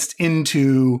spliced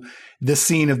into the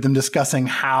scene of them discussing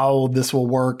how this will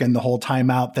work and the whole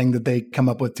timeout thing that they come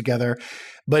up with together.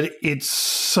 But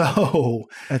it's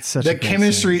the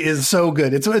chemistry is so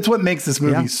good. It's what makes this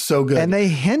movie so good. And they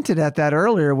hinted at that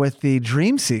earlier with the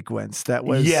dream sequence that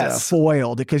was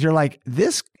foiled, because you're like,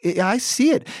 I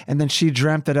see it. And then she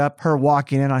dreamt it up, her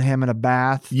walking in on him in a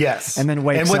bath. Yes. And then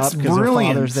wakes up because her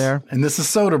father's there. And this is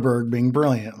Soderbergh being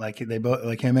brilliant, like they both,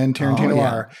 like him and Tarantino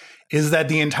are, is that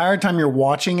the entire time you're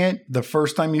watching it, the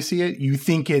first time you see it, you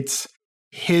think it's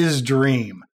his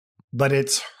dream, but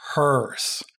it's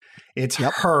hers. It's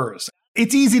hers.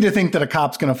 It's easy to think that a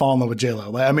cop's going to fall in love with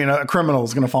J-Lo. I mean, a criminal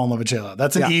is going to fall in love with J-Lo.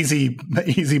 That's an easy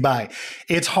buy.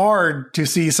 It's hard to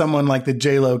see someone like the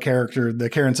J-Lo character, the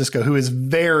Karen Sisco, who is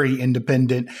very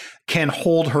independent, can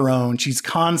hold her own. She's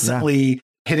constantly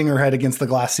hitting her head against the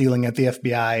glass ceiling at the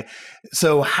FBI.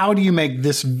 So how do you make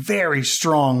this very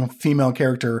strong female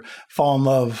character fall in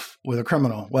love with a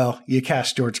criminal? Well, you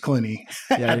cast George Clooney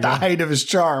at the height of his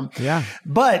charm. Yeah.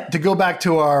 But to go back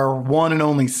to our one and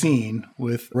only scene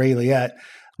with Ray Nicolette.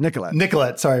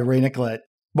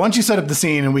 Why don't you set up the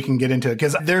scene and we can get into it?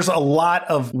 Because there's a lot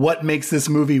of what makes this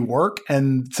movie work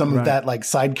and some of that like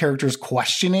side characters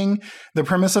questioning the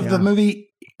premise of the movie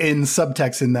in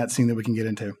subtext in that scene that we can get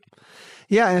into.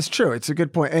 Yeah, and it's true. It's a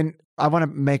good point. And I want to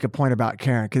make a point about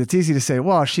Karen, because it's easy to say,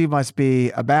 well, she must be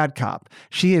a bad cop.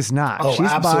 She is not. Oh, she's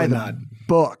absolutely by the not.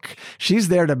 book. She's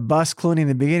there to bust Clooney in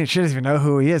the beginning. She doesn't even know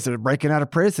who he is. They're breaking out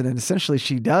of prison. And essentially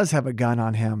she does have a gun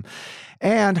on him.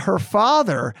 And her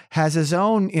father has his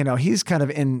own, he's kind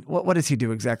of in, what does he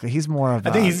do exactly? He's more of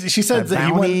I think she said that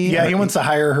he wants to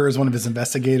hire her as one of his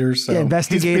investigators. So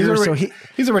investigators.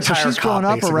 He's a retired cop. So she's grown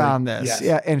up basically. around this. Yes.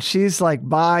 Yeah. And she's like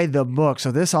by the book.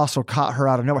 So this also caught her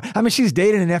out of nowhere. I mean, she's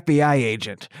dating an FBI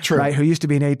agent, right? Who used to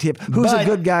be an ATF, who's a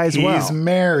good guy as well. He's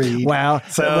married. Well,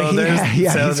 so there's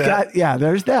that.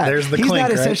 There's that. There's the he's clink,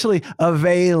 not essentially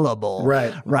available.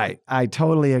 Right. I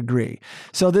totally agree.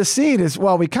 So this scene is,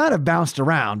 we kind of bounced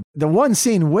around. The one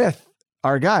scene with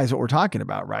our guys, what we're talking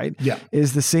about, right? Yeah.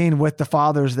 Is the scene with the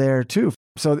fathers there too.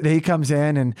 So he comes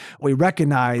in and we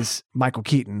recognize Michael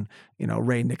Keaton,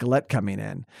 Ray Nicolette coming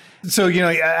in. So,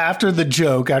 after the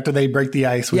joke, after they break the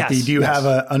ice with do you have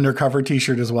an undercover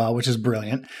t-shirt as well, which is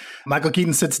brilliant. Michael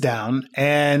Keaton sits down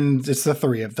and it's the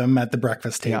three of them at the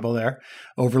breakfast table there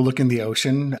overlooking the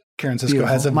ocean. Karen Sisco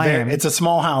has it's a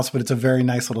small house, but it's a very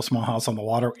nice little small house on the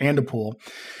water and a pool.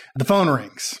 The phone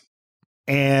rings.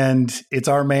 And it's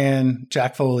our man,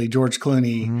 Jack Foley, George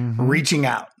Clooney, reaching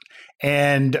out.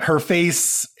 And her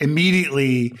face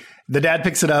immediately, the dad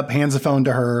picks it up, hands the phone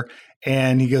to her,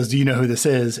 and he goes, do you know who this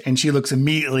is? And she looks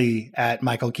immediately at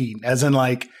Michael Keaton, as in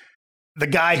like, the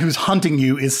guy who's hunting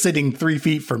you is sitting 3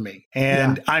 feet from me,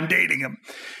 and I'm dating him.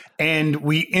 And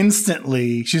we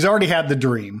instantly, she's already had the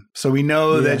dream, so we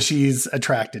know that she's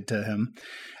attracted to him.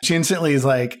 She instantly is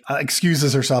like,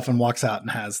 excuses herself and walks out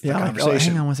and has the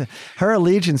conversation. Hang on one second. Her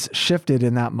allegiance shifted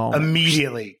in that moment.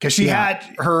 Immediately. Because she had,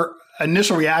 her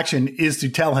initial reaction is to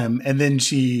tell him, and then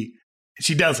she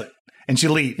does it. And she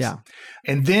leaves. Yeah.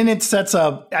 And then it sets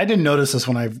up, I didn't notice this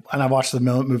when I watched the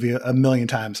movie a million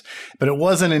times, but it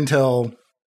wasn't until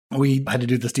we had to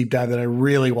do this deep dive that I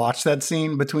really watched that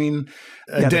scene between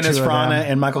Dennis Franna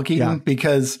and Michael Keaton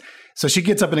because so she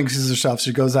gets up and excuses herself.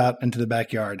 She goes out into the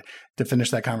backyard to finish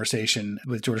that conversation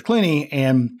with George Clooney.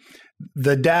 And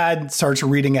the dad starts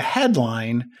reading a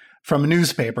headline from a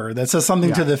newspaper that says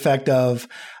something to the effect of,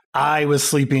 I was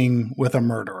sleeping with a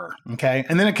murderer. Okay.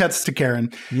 And then it cuts to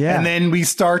Karen. Yeah. And then we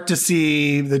start to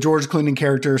see the George Clooney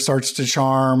character starts to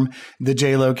charm the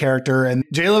J-Lo character. And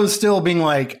J-Lo is still being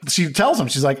like, she tells him,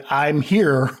 she's like, I'm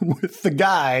here with the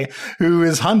guy who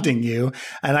is hunting you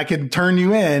and I could turn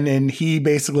you in. And he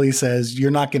basically says, you're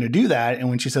not going to do that. And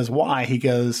when she says, why? He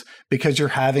goes, because you're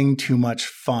having too much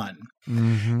fun.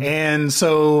 Mm-hmm. And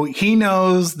so he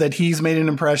knows that he's made an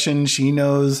impression. She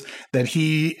knows that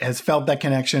he has felt that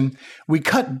connection. We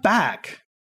cut back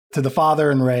to the father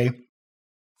and Ray,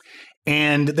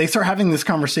 and they start having this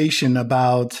conversation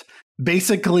about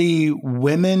basically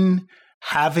women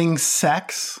having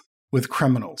sex with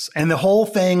criminals and the whole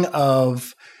thing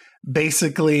of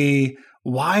basically,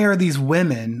 why are these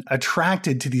women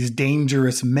attracted to these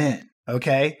dangerous men?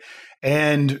 Okay.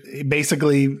 And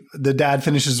basically the dad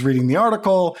finishes reading the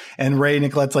article and Ray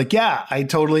Nicolette's like, yeah, I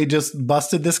totally just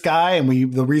busted this guy. And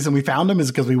the reason we found him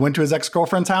is because we went to his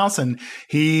ex-girlfriend's house and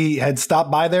he had stopped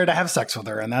by there to have sex with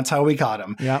her. And that's how we caught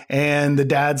him. Yeah. And the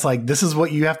dad's like, this is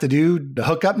what you have to do to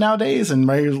hook up nowadays. And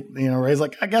Ray's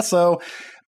like, I guess so.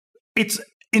 It's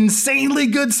insanely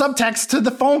good subtext to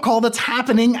the phone call that's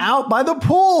happening out by the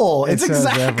pool. It's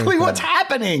exactly what's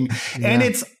happening. Yeah. And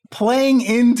it's playing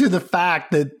into the fact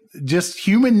that just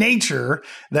human nature,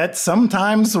 that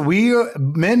sometimes we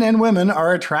men and women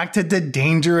are attracted to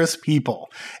dangerous people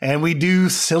and we do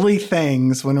silly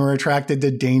things when we're attracted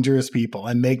to dangerous people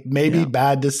and make maybe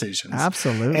bad decisions.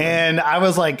 Absolutely. And I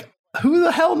was like, who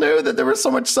the hell knew that there was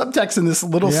so much subtext in this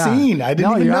little scene? I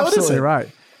didn't even notice absolutely it. Right.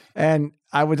 And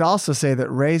I would also say that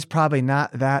Ray's probably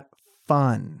not that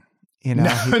fun. You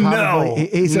know,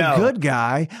 he's a good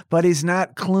guy, but he's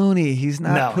not Clooney. He's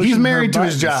not. No, he's married to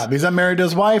his job. He's not married to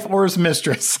his wife or his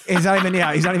mistress. He's not even.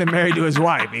 Yeah, he's not even married to his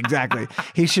wife. Exactly.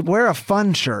 He should wear a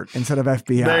fun shirt instead of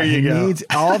FBI. There you go. He needs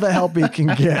all the help he can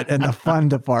get in the fun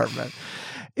department.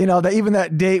 You know, even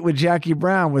that date with Jackie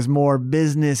Brown was more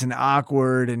business and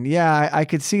awkward. And yeah, I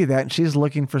could see that. And she's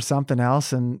looking for something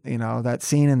else. And, you know, that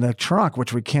scene in the trunk,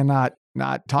 which we cannot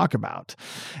not talk about,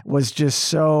 was just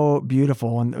so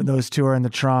beautiful. And those two are in the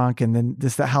trunk. And then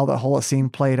how the whole scene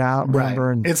played out. Remember?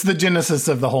 Right. And it's the genesis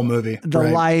of the whole movie. The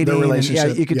lighting. The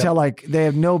relationship. You could tell like they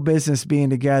have no business being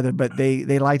together, but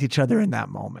they liked each other in that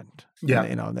moment. Yeah.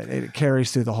 You know, it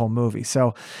carries through the whole movie.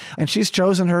 So, and she's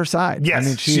chosen her side. Yes, I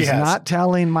mean, she's not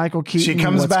telling Michael Keaton she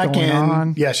comes what's back going in.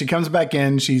 on. Yeah, she comes back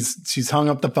in. She's hung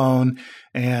up the phone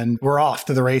and we're off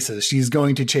to the races. She's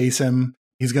going to chase him.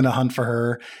 He's going to hunt for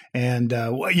her. And,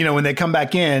 you know, when they come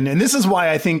back in, and this is why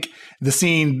I think the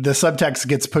subtext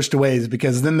gets pushed away, is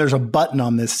because then there's a button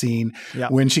on this scene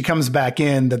when she comes back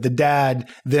in that the dad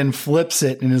then flips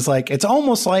it and is like, it's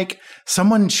almost like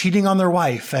someone cheating on their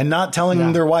wife and not telling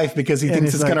them their wife because he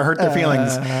thinks it's going to hurt their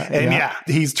feelings. And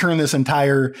he's turned this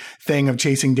entire thing of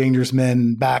chasing dangerous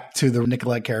men back to the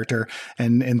Nicolette character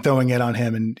and throwing it on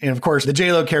him. And of course the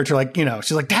J-Lo character, like, you know,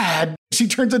 she's like, Dad, she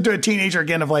turns into a teenager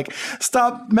again of like,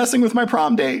 stop messing with my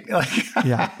prom date. Like,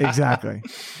 yeah, exactly.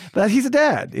 But he's a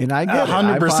dad, and I get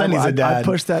 100% he's a dad. I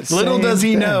push that. Little does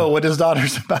he know what his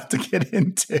daughter's about to get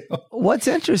into. What's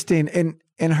interesting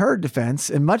in her defense,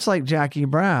 and much like Jackie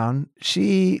Brown,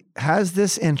 she has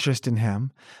this interest in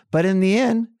him, but in the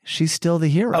end, she's still the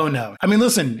hero. Oh no! I mean,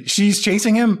 listen, she's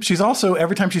chasing him. She's also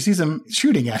every time she sees him,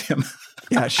 shooting at him.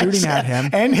 Yeah, shooting at him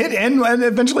and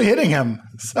eventually hitting him,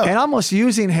 and almost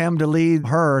using him to lead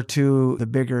her to the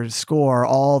bigger score.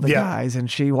 All the guys,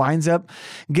 and she winds up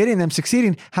getting them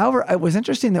succeeding. However, it was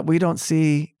interesting that we don't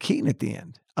see Keaton at the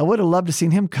end. I would have loved to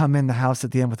seen him come in the house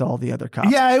at the end with all the other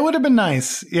cops. Yeah, it would have been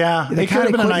nice. Yeah, it could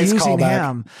have been a nice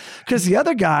callback. Because the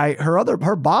other guy,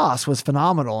 her boss was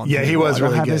phenomenal. Yeah, he was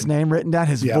really good. I have his name written down.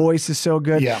 His voice is so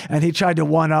good. Yeah. And he tried to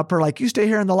one up her, like, you stay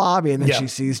here in the lobby. And then she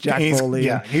sees Jack Foley.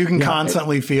 Yeah, you can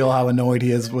constantly feel how annoyed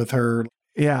he is with her.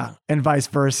 Yeah, and vice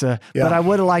versa. Yeah. But I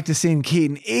would have liked to seen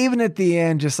Keaton, even at the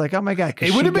end, just like, oh my God.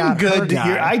 It would have been good.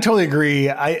 I totally agree.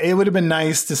 It would have been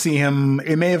nice to see him.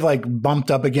 It may have like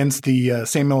bumped up against the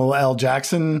Samuel L.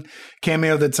 Jackson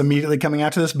cameo that's immediately coming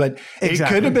after this, but it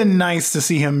could have been nice to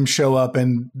see him show up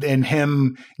and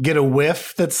him get a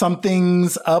whiff that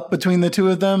something's up between the two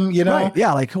of them, you know? Right.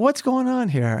 Yeah, like what's going on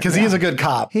here? Because he is a good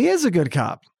cop. He is a good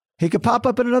cop. He could pop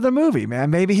up in another movie,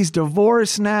 man. Maybe he's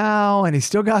divorced now and he's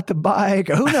still got the bike.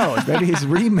 Who knows? Maybe he's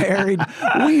remarried.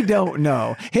 We don't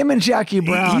know. Him and Jackie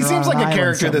Brown. He seems like a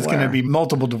character that's going to be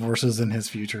multiple divorces in his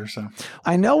future. So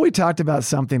I know we talked about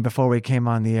something before we came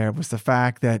on the air, was the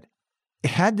fact that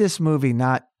had this movie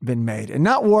not been made and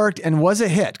not worked and was a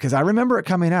hit, because I remember it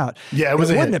coming out. Yeah, it was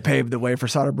a wouldn't hit. have paved the way for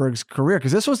Soderbergh's career,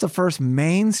 because this was the first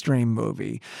mainstream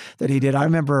movie that he did. I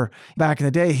remember back in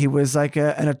the day, he was like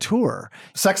in a tour.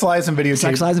 Sex, Lies, and Videotape.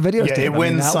 Sex, Lies, and Videotape. Yeah, it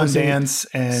wins Sundance.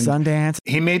 And Sundance.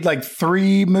 He made like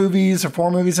 3 movies or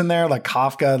 4 movies in there, like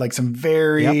Kafka, like some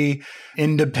very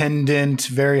independent,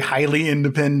 very highly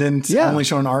independent, only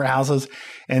shown in art houses.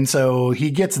 And so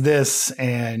he gets this,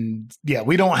 and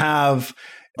we don't have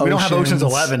Ocean's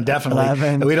 11, definitely.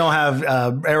 11. We don't have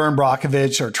Aaron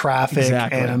Brockovich or Traffic.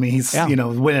 Exactly. And I mean, he's,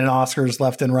 winning Oscars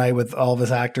left and right with all of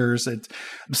his actors. It's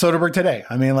Soderbergh today.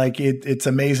 I mean, like it's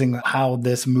amazing how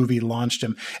this movie launched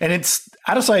him. And it's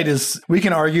Out of Sight we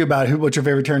can argue about what's your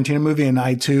favorite Tarantino movie. And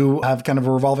I too have kind of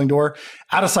a revolving door.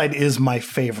 Out of Sight is my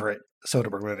favorite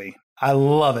Soderbergh movie. I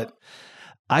love it.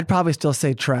 I'd probably still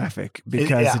say Traffic,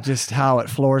 because of just how it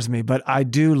floors me. But I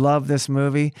do love this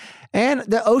movie. And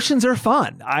the oceans are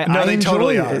fun. They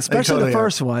totally are. Especially the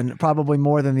first one, probably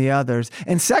more than the others.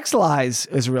 And Sex Lies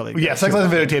is really good. Yeah, Sex,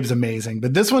 Lies, and Videotape is amazing.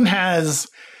 But this one has...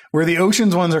 where the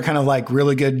Oceans ones are kind of like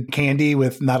really good candy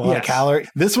with not a lot of calorie.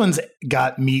 This one's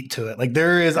got meat to it. Like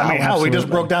there is, I mean, we just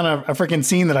broke down a freaking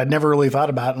scene that I'd never really thought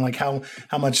about, and like how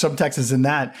much subtext is in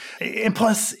that. And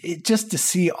plus, just to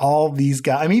see all these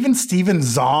guys. I mean, even Stephen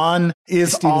Zahn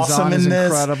is awesome in this.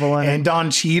 Incredible and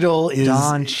Don Cheadle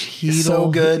is so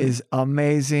good. Is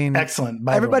amazing. Excellent.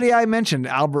 Everybody I mentioned,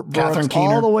 Albert Brooks,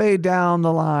 all the way down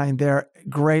the line, they're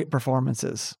great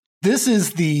performances. This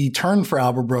is the turn for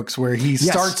Albert Brooks, where he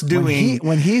starts doing...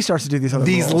 When he starts to do these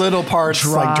roles, little parts,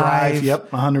 like Drive. Yep,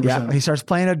 100%. Yeah, he starts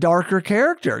playing a darker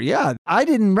character. Yeah. I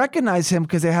didn't recognize him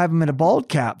because they have him in a bald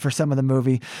cap for some of the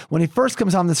movie. When he first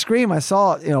comes on the screen, I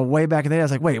saw, way back in the day, I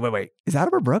was like, wait, is that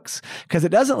Albert Brooks? Because it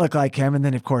doesn't look like him. And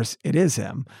then, of course, it is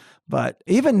him. But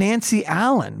even Nancy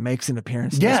Allen makes an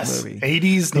appearance in this movie.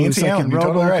 80s Nancy Allen. Like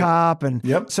in RoboCop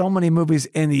and so many movies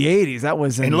in the 80s. That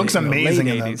was in and it looks amazing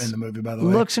late in the movie, by the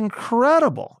way. Looks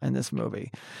incredible in this movie.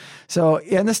 So,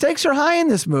 and the stakes are high in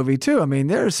this movie, too. I mean,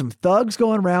 there's some thugs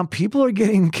going around. People are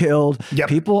getting killed. Yep.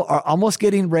 People are almost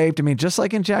getting raped. I mean, just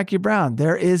like in Jackie Brown,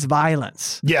 there is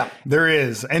violence. Yeah, there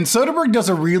is. And Soderbergh does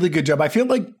a really good job. I feel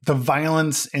like the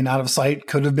violence in Out of Sight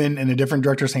could have been in a different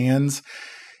director's hands.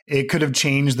 It could have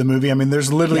changed the movie. I mean,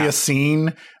 there's literally a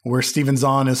scene where Stephen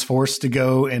Zahn is forced to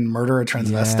go and murder a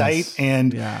transvestite.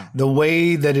 And the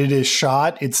way that it is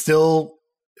shot, it's still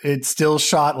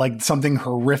shot like something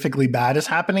horrifically bad is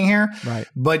happening here. Right.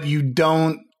 But you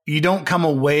don't come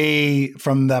away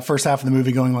from the first half of the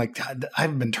movie going like,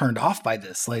 I've been turned off by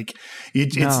this. Like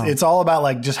it's all about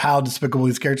like just how despicable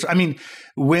these characters. I mean,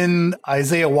 when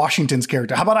Isaiah Washington's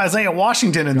character, how about Isaiah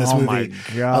Washington in this movie?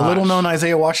 A little known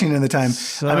Isaiah Washington at the time.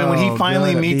 I mean, when he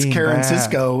finally meets Karen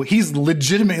Sisco, he's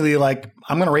legitimately like,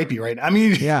 I'm going to rape you right now. I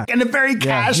mean, in a very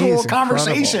casual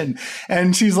conversation.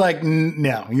 And she's like,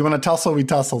 no, you want to tussle? We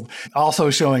tussled. Also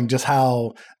showing just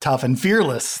how tough and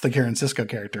fearless the Karen Sisco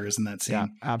character is in that scene. Yeah,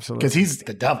 absolutely. Because he's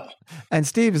the devil. And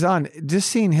Steve Zahn, just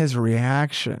seeing his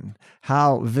reaction,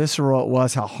 how visceral it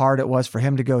was, how hard it was for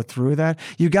him to go through that.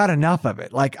 You got enough of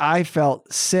it. Like I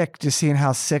felt sick just seeing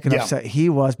how sick and upset he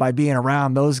was by being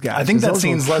around those guys. I think that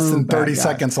scene's less than 30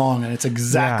 seconds long, and it's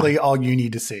exactly all you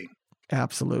need to see.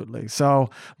 Absolutely. So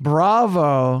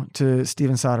bravo to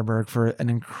Steven Soderbergh for an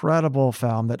incredible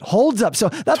film that holds up. So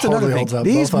that's another thing.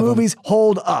 These movies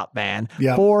hold up, man,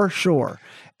 for sure.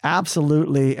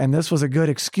 Absolutely. And this was a good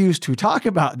excuse to talk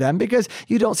about them because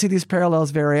you don't see these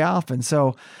parallels very often.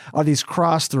 So are these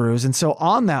cross throughs. And so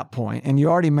on that point, and you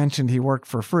already mentioned he worked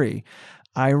for free,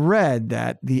 I read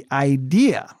that the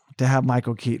idea to have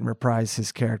Michael Keaton reprise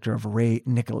his character of Ray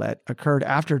Nicolette occurred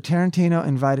after Tarantino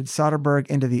invited Soderbergh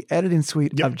into the editing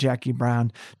suite of Jackie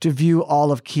Brown to view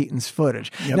all of Keaton's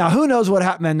footage. Now, who knows what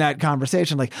happened in that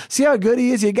conversation? Like, see how good he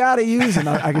is? You got to use him.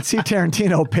 I could see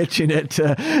Tarantino pitching it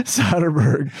to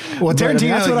Soderbergh. Well,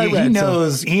 Tarantino, he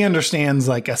knows, he understands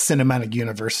like a cinematic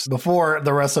universe before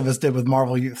the rest of us did with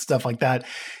Marvel stuff like that.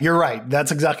 You're right.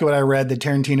 That's exactly what I read, that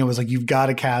Tarantino was like, you've got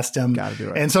to cast him. Got to do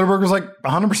it. And Soderbergh was like,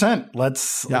 100%.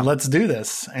 Let's do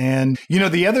this. And,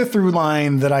 the other through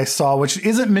line that I saw, which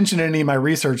isn't mentioned in any of my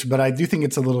research, but I do think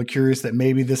it's a little curious that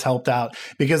maybe this helped out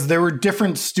because there were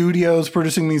different studios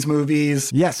producing these movies.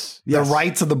 Yes. The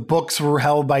rights of the books were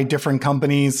held by different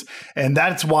companies. And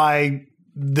that's why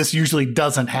this usually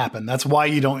doesn't happen. That's why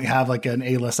you don't have like an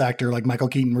A-list actor like Michael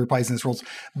Keaton reprising his roles.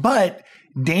 But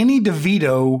Danny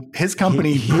DeVito, his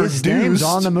company his name's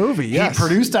on the movie. Yes. He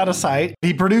produced Out of Sight.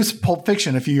 He produced Pulp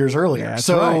Fiction a few years earlier.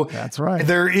 That's right.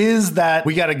 There is that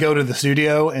we got to go to the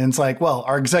studio, and it's like, well,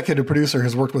 our executive producer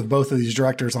has worked with both of these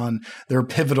directors on their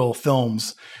pivotal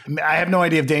films. I have no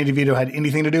idea if Danny DeVito had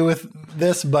anything to do with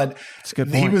this, but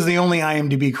he was the only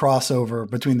IMDb crossover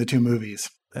between the two movies.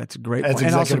 That's a great point.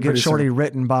 And also Get Shorty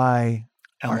written by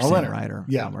Elmer Leonard. Writer.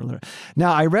 Yeah. Elmer Leonard.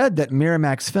 Now, I read that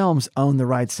Miramax Films owned the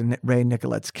rights to Ray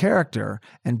Nicolette's character,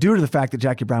 and due to the fact that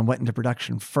Jackie Brown went into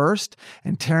production first,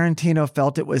 and Tarantino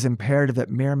felt it was imperative that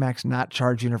Miramax not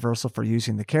charge Universal for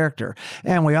using the character.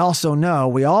 And we all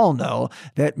know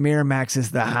that Miramax is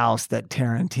the house that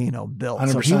Tarantino built.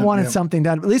 So he wanted something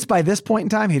done, at least by this point in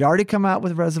time. He'd already come out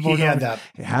with Reservoir Dogs. He had that.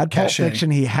 He had Pulp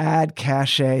Fiction. He had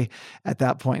cachet at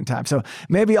that point in time. So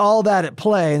maybe all that at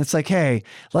play, and it's like, hey,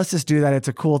 let's just do that.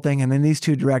 It's a cool thing. And then these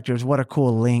two directors, what a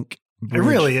cool link. It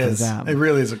really is. It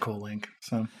really is a cool link.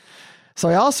 So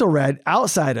I also read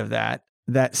outside of that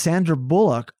Sandra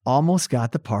Bullock almost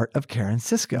got the part of Karen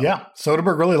Sisco. Yeah.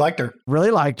 Soderbergh really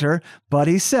liked her. But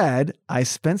he said, I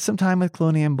spent some time with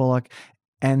Clooney and Bullock,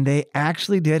 and they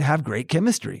actually did have great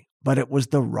chemistry. But it was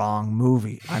the wrong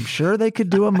movie. I'm sure they could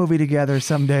do a movie together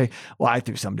someday. Well, I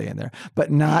threw someday in there,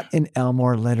 but not an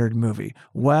Elmore Leonard movie.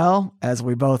 Well, as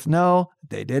we both know,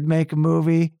 they did make a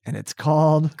movie, and it's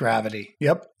called Gravity.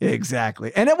 Yep.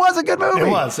 Exactly. And it was a good movie. It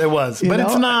was. But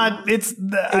it's not.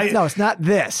 No, it's not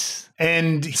this.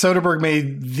 And Soderbergh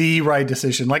made the right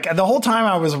decision. Like the whole time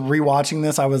I was rewatching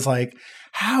this, I was like,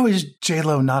 how is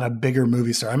J-Lo not a bigger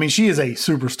movie star? I mean, she is a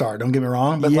superstar, don't get me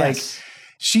wrong, but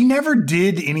she never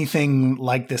did anything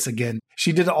like this again.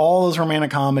 She did all those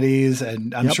romantic comedies,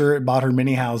 and I'm sure it bought her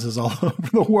many houses all over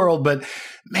the world. But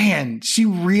man, she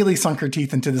really sunk her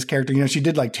teeth into this character. You know, she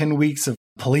did like 10 weeks of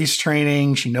police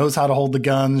training. She knows how to hold the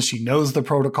guns. She knows the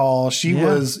protocol.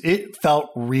 It felt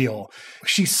real.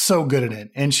 She's so good at it.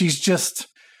 And she's just,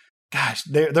 gosh,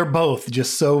 they're both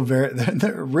just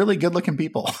they're really good looking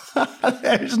people.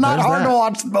 It's not hard to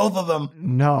watch both of them.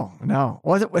 No.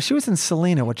 Well, she was in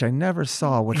Selena, which I never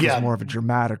saw, which was more of a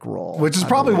dramatic role. Which is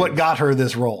probably what got her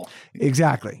this role.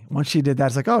 Exactly. Once she did that,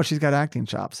 it's like, oh, she's got acting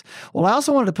chops. Well, I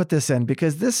also wanted to put this in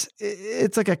because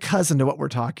it's like a cousin to what we're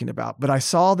talking about. But I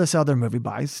saw this other movie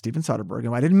by Steven Soderbergh,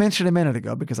 and I didn't mention it a minute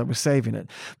ago because I was saving it.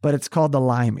 But it's called The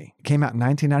Limey. It came out in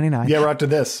 1999. Yeah, right after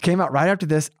this. Came out right after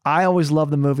this. I always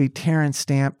loved the movie. Terrence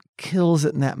Stamp kills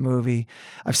it in that movie.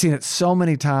 I've seen it so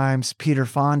many times. Peter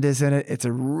Fonda's in it. It's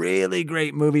a really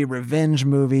great movie, revenge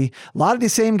movie. A lot of the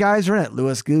same guys are in it.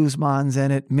 Louis Guzman's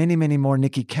in it. Many, many more.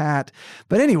 Nicky Katt.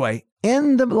 But anyway,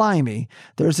 in The Limey,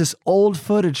 there's this old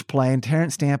footage playing.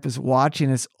 Terrence Stamp is watching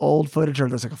this old footage, or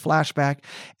there's like a flashback,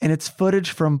 and it's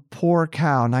footage from Poor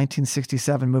Cow,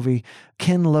 1967 movie,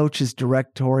 Ken Loach's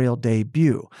directorial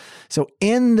debut. So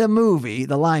in the movie,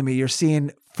 The Limey, you're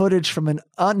seeing footage from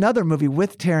another movie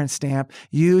with Terrence Stamp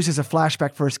used as a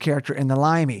flashback for his character in The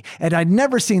Limey. And I'd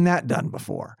never seen that done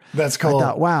before. That's cool. I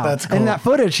thought, wow. That's cool. And in that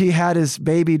footage, he had his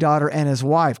baby daughter and his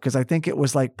wife, because I think it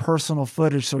was like personal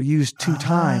footage, so used two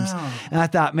times. And I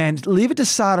thought, man, leave it to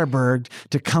Soderbergh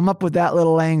to come up with that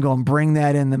little angle and bring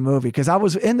that in the movie. Because I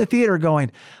was in the theater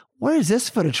going, where is this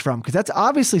footage from? Because that's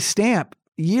obviously Stamp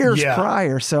years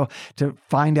prior. So to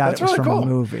find out it was from a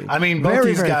movie. I mean, both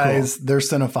these guys, they're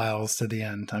cinephiles to the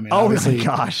end. I mean, oh my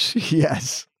gosh.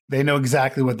 Yes. They know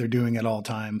exactly what they're doing at all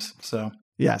times. So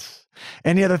yes.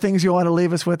 Any other things you want to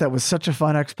leave us with? That was such a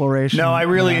fun exploration. No, I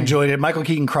really enjoyed it. Michael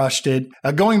Keaton crushed it.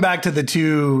 Going back to the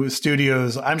two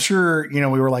studios, I'm sure, we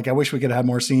were like, I wish we could have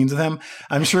more scenes with him.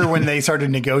 I'm sure when they started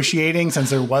negotiating, since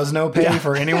there was no pay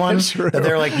for anyone, that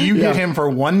they're like, you get him for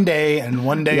one day and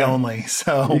one day only.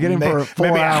 So you get him for 4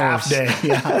 maybe hours. a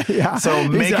half day. So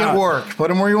make it work. Put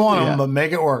him where you want him, but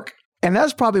make it work. And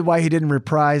that's probably why he didn't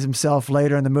reprise himself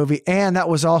later in the movie. And that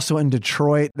was also in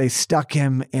Detroit. They stuck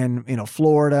him in,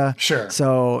 Florida. Sure.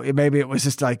 So maybe it was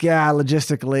just like,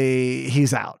 logistically,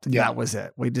 he's out. Yeah. That was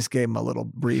it. We just gave him a little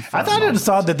brief. I thought it was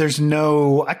odd that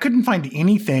I couldn't find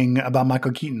anything about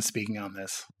Michael Keaton speaking on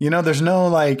this. There's no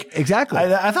like. Exactly.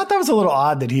 I thought that was a little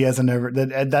odd that he hasn't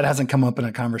that hasn't come up in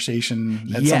a conversation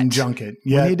at some junket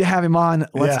yet. We need to have him on.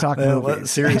 Let's talk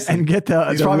movies. Seriously. And get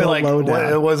He's probably like,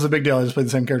 lowdown. It was a big deal. I just played the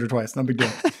same character twice. No big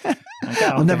deal.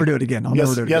 I'll never do it again.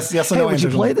 Yes, hey, would you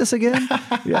play this again?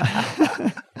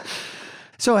 Yeah.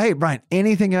 So, hey, Brian,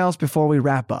 anything else before we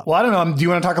wrap up? Well, I don't know. Do you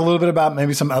want to talk a little bit about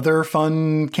maybe some other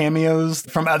fun cameos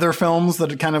from other films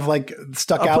that kind of like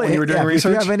stuck out when you were doing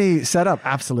research? If you have any set up,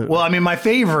 absolutely. Well, I mean, my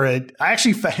favorite,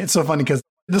 it's so funny because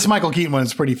This Michael Keaton one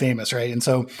is pretty famous, right? And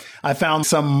so I found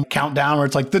some countdown where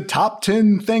it's like the top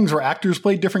 10 things where actors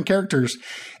played different characters.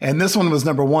 And this one was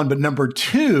number 1, but number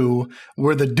 2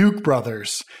 were the Duke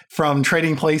brothers from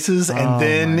Trading Places. And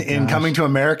then in Coming to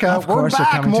America, of course, we're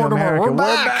back, Coming Mortimer, to America. we're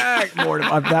back.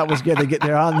 Mortimer. That was good.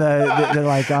 They're on they're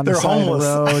like on the side homeless.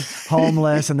 of the road,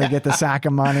 homeless, and they get the sack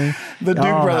of money. The Duke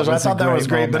brothers. I thought that was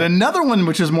great. Moment. But another one,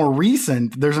 which is more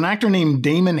recent, there's an actor named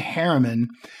Damon Harriman.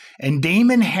 And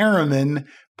Damon Harriman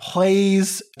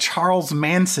plays Charles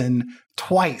Manson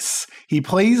twice. He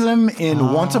plays him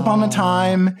in Once Upon a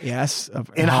Time. Yes.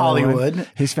 In Hollywood.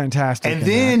 He's fantastic. And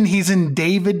then he's in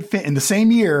in the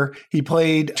same year, he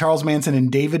played Charles Manson in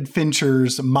David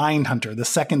Fincher's Mindhunter, the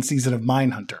second season of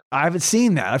Mindhunter. I haven't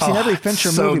seen that. I've seen every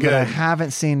Fincher movie, good. but I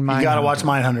haven't seen Mindhunter. You got to watch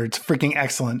Mindhunter. It's freaking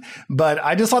excellent. But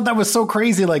I just thought that was so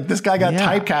crazy. Like this guy got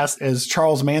typecast as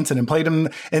Charles Manson and played him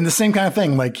in the same kind of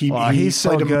thing. Like he's so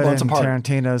played him good once in apart.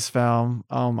 Tarantino's film.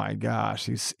 Oh my gosh.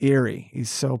 He's eerie.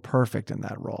 He's so perfect in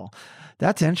that role.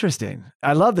 That's interesting.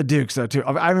 I love the Dukes though too.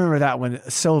 I remember that one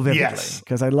so vividly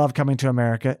because I love Coming to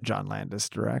America. John Landis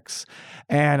directs,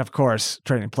 and of course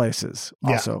Trading Places.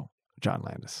 Also John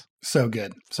Landis. So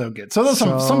good, so good. So there's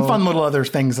some fun little other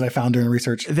things that I found during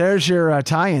research. There's your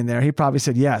tie-in there. He probably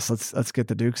said yes. Let's get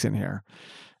the Dukes in here.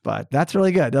 But that's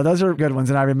really good. Those are good ones,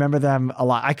 and I remember them a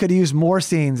lot. I could use more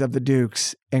scenes of the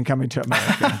Dukes in Coming to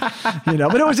America,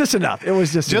 but it was just enough. It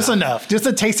was just enough. Just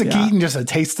a taste of Keaton, just a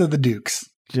taste of the Dukes.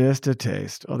 Just a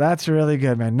taste. Well, that's really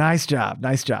good, man. Nice job.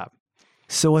 Nice job.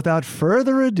 So without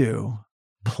further ado,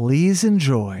 please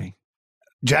enjoy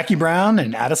Jackie Brown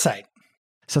and Out of Sight.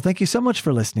 So thank you so much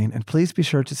for listening, and please be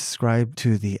sure to subscribe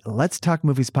to the Let's Talk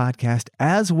Movies podcast,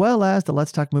 as well as the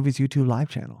Let's Talk Movies YouTube live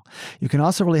channel. You can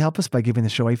also really help us by giving the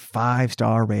show a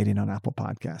 5-star rating on Apple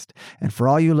Podcast. And for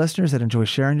all you listeners that enjoy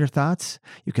sharing your thoughts,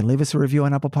 you can leave us a review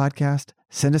on Apple Podcast,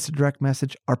 send us a direct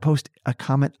message, or post a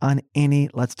comment on any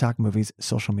Let's Talk Movies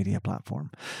social media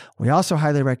platform. We also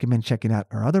highly recommend checking out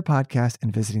our other podcasts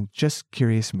and visiting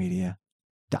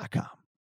justcuriousmedia.com.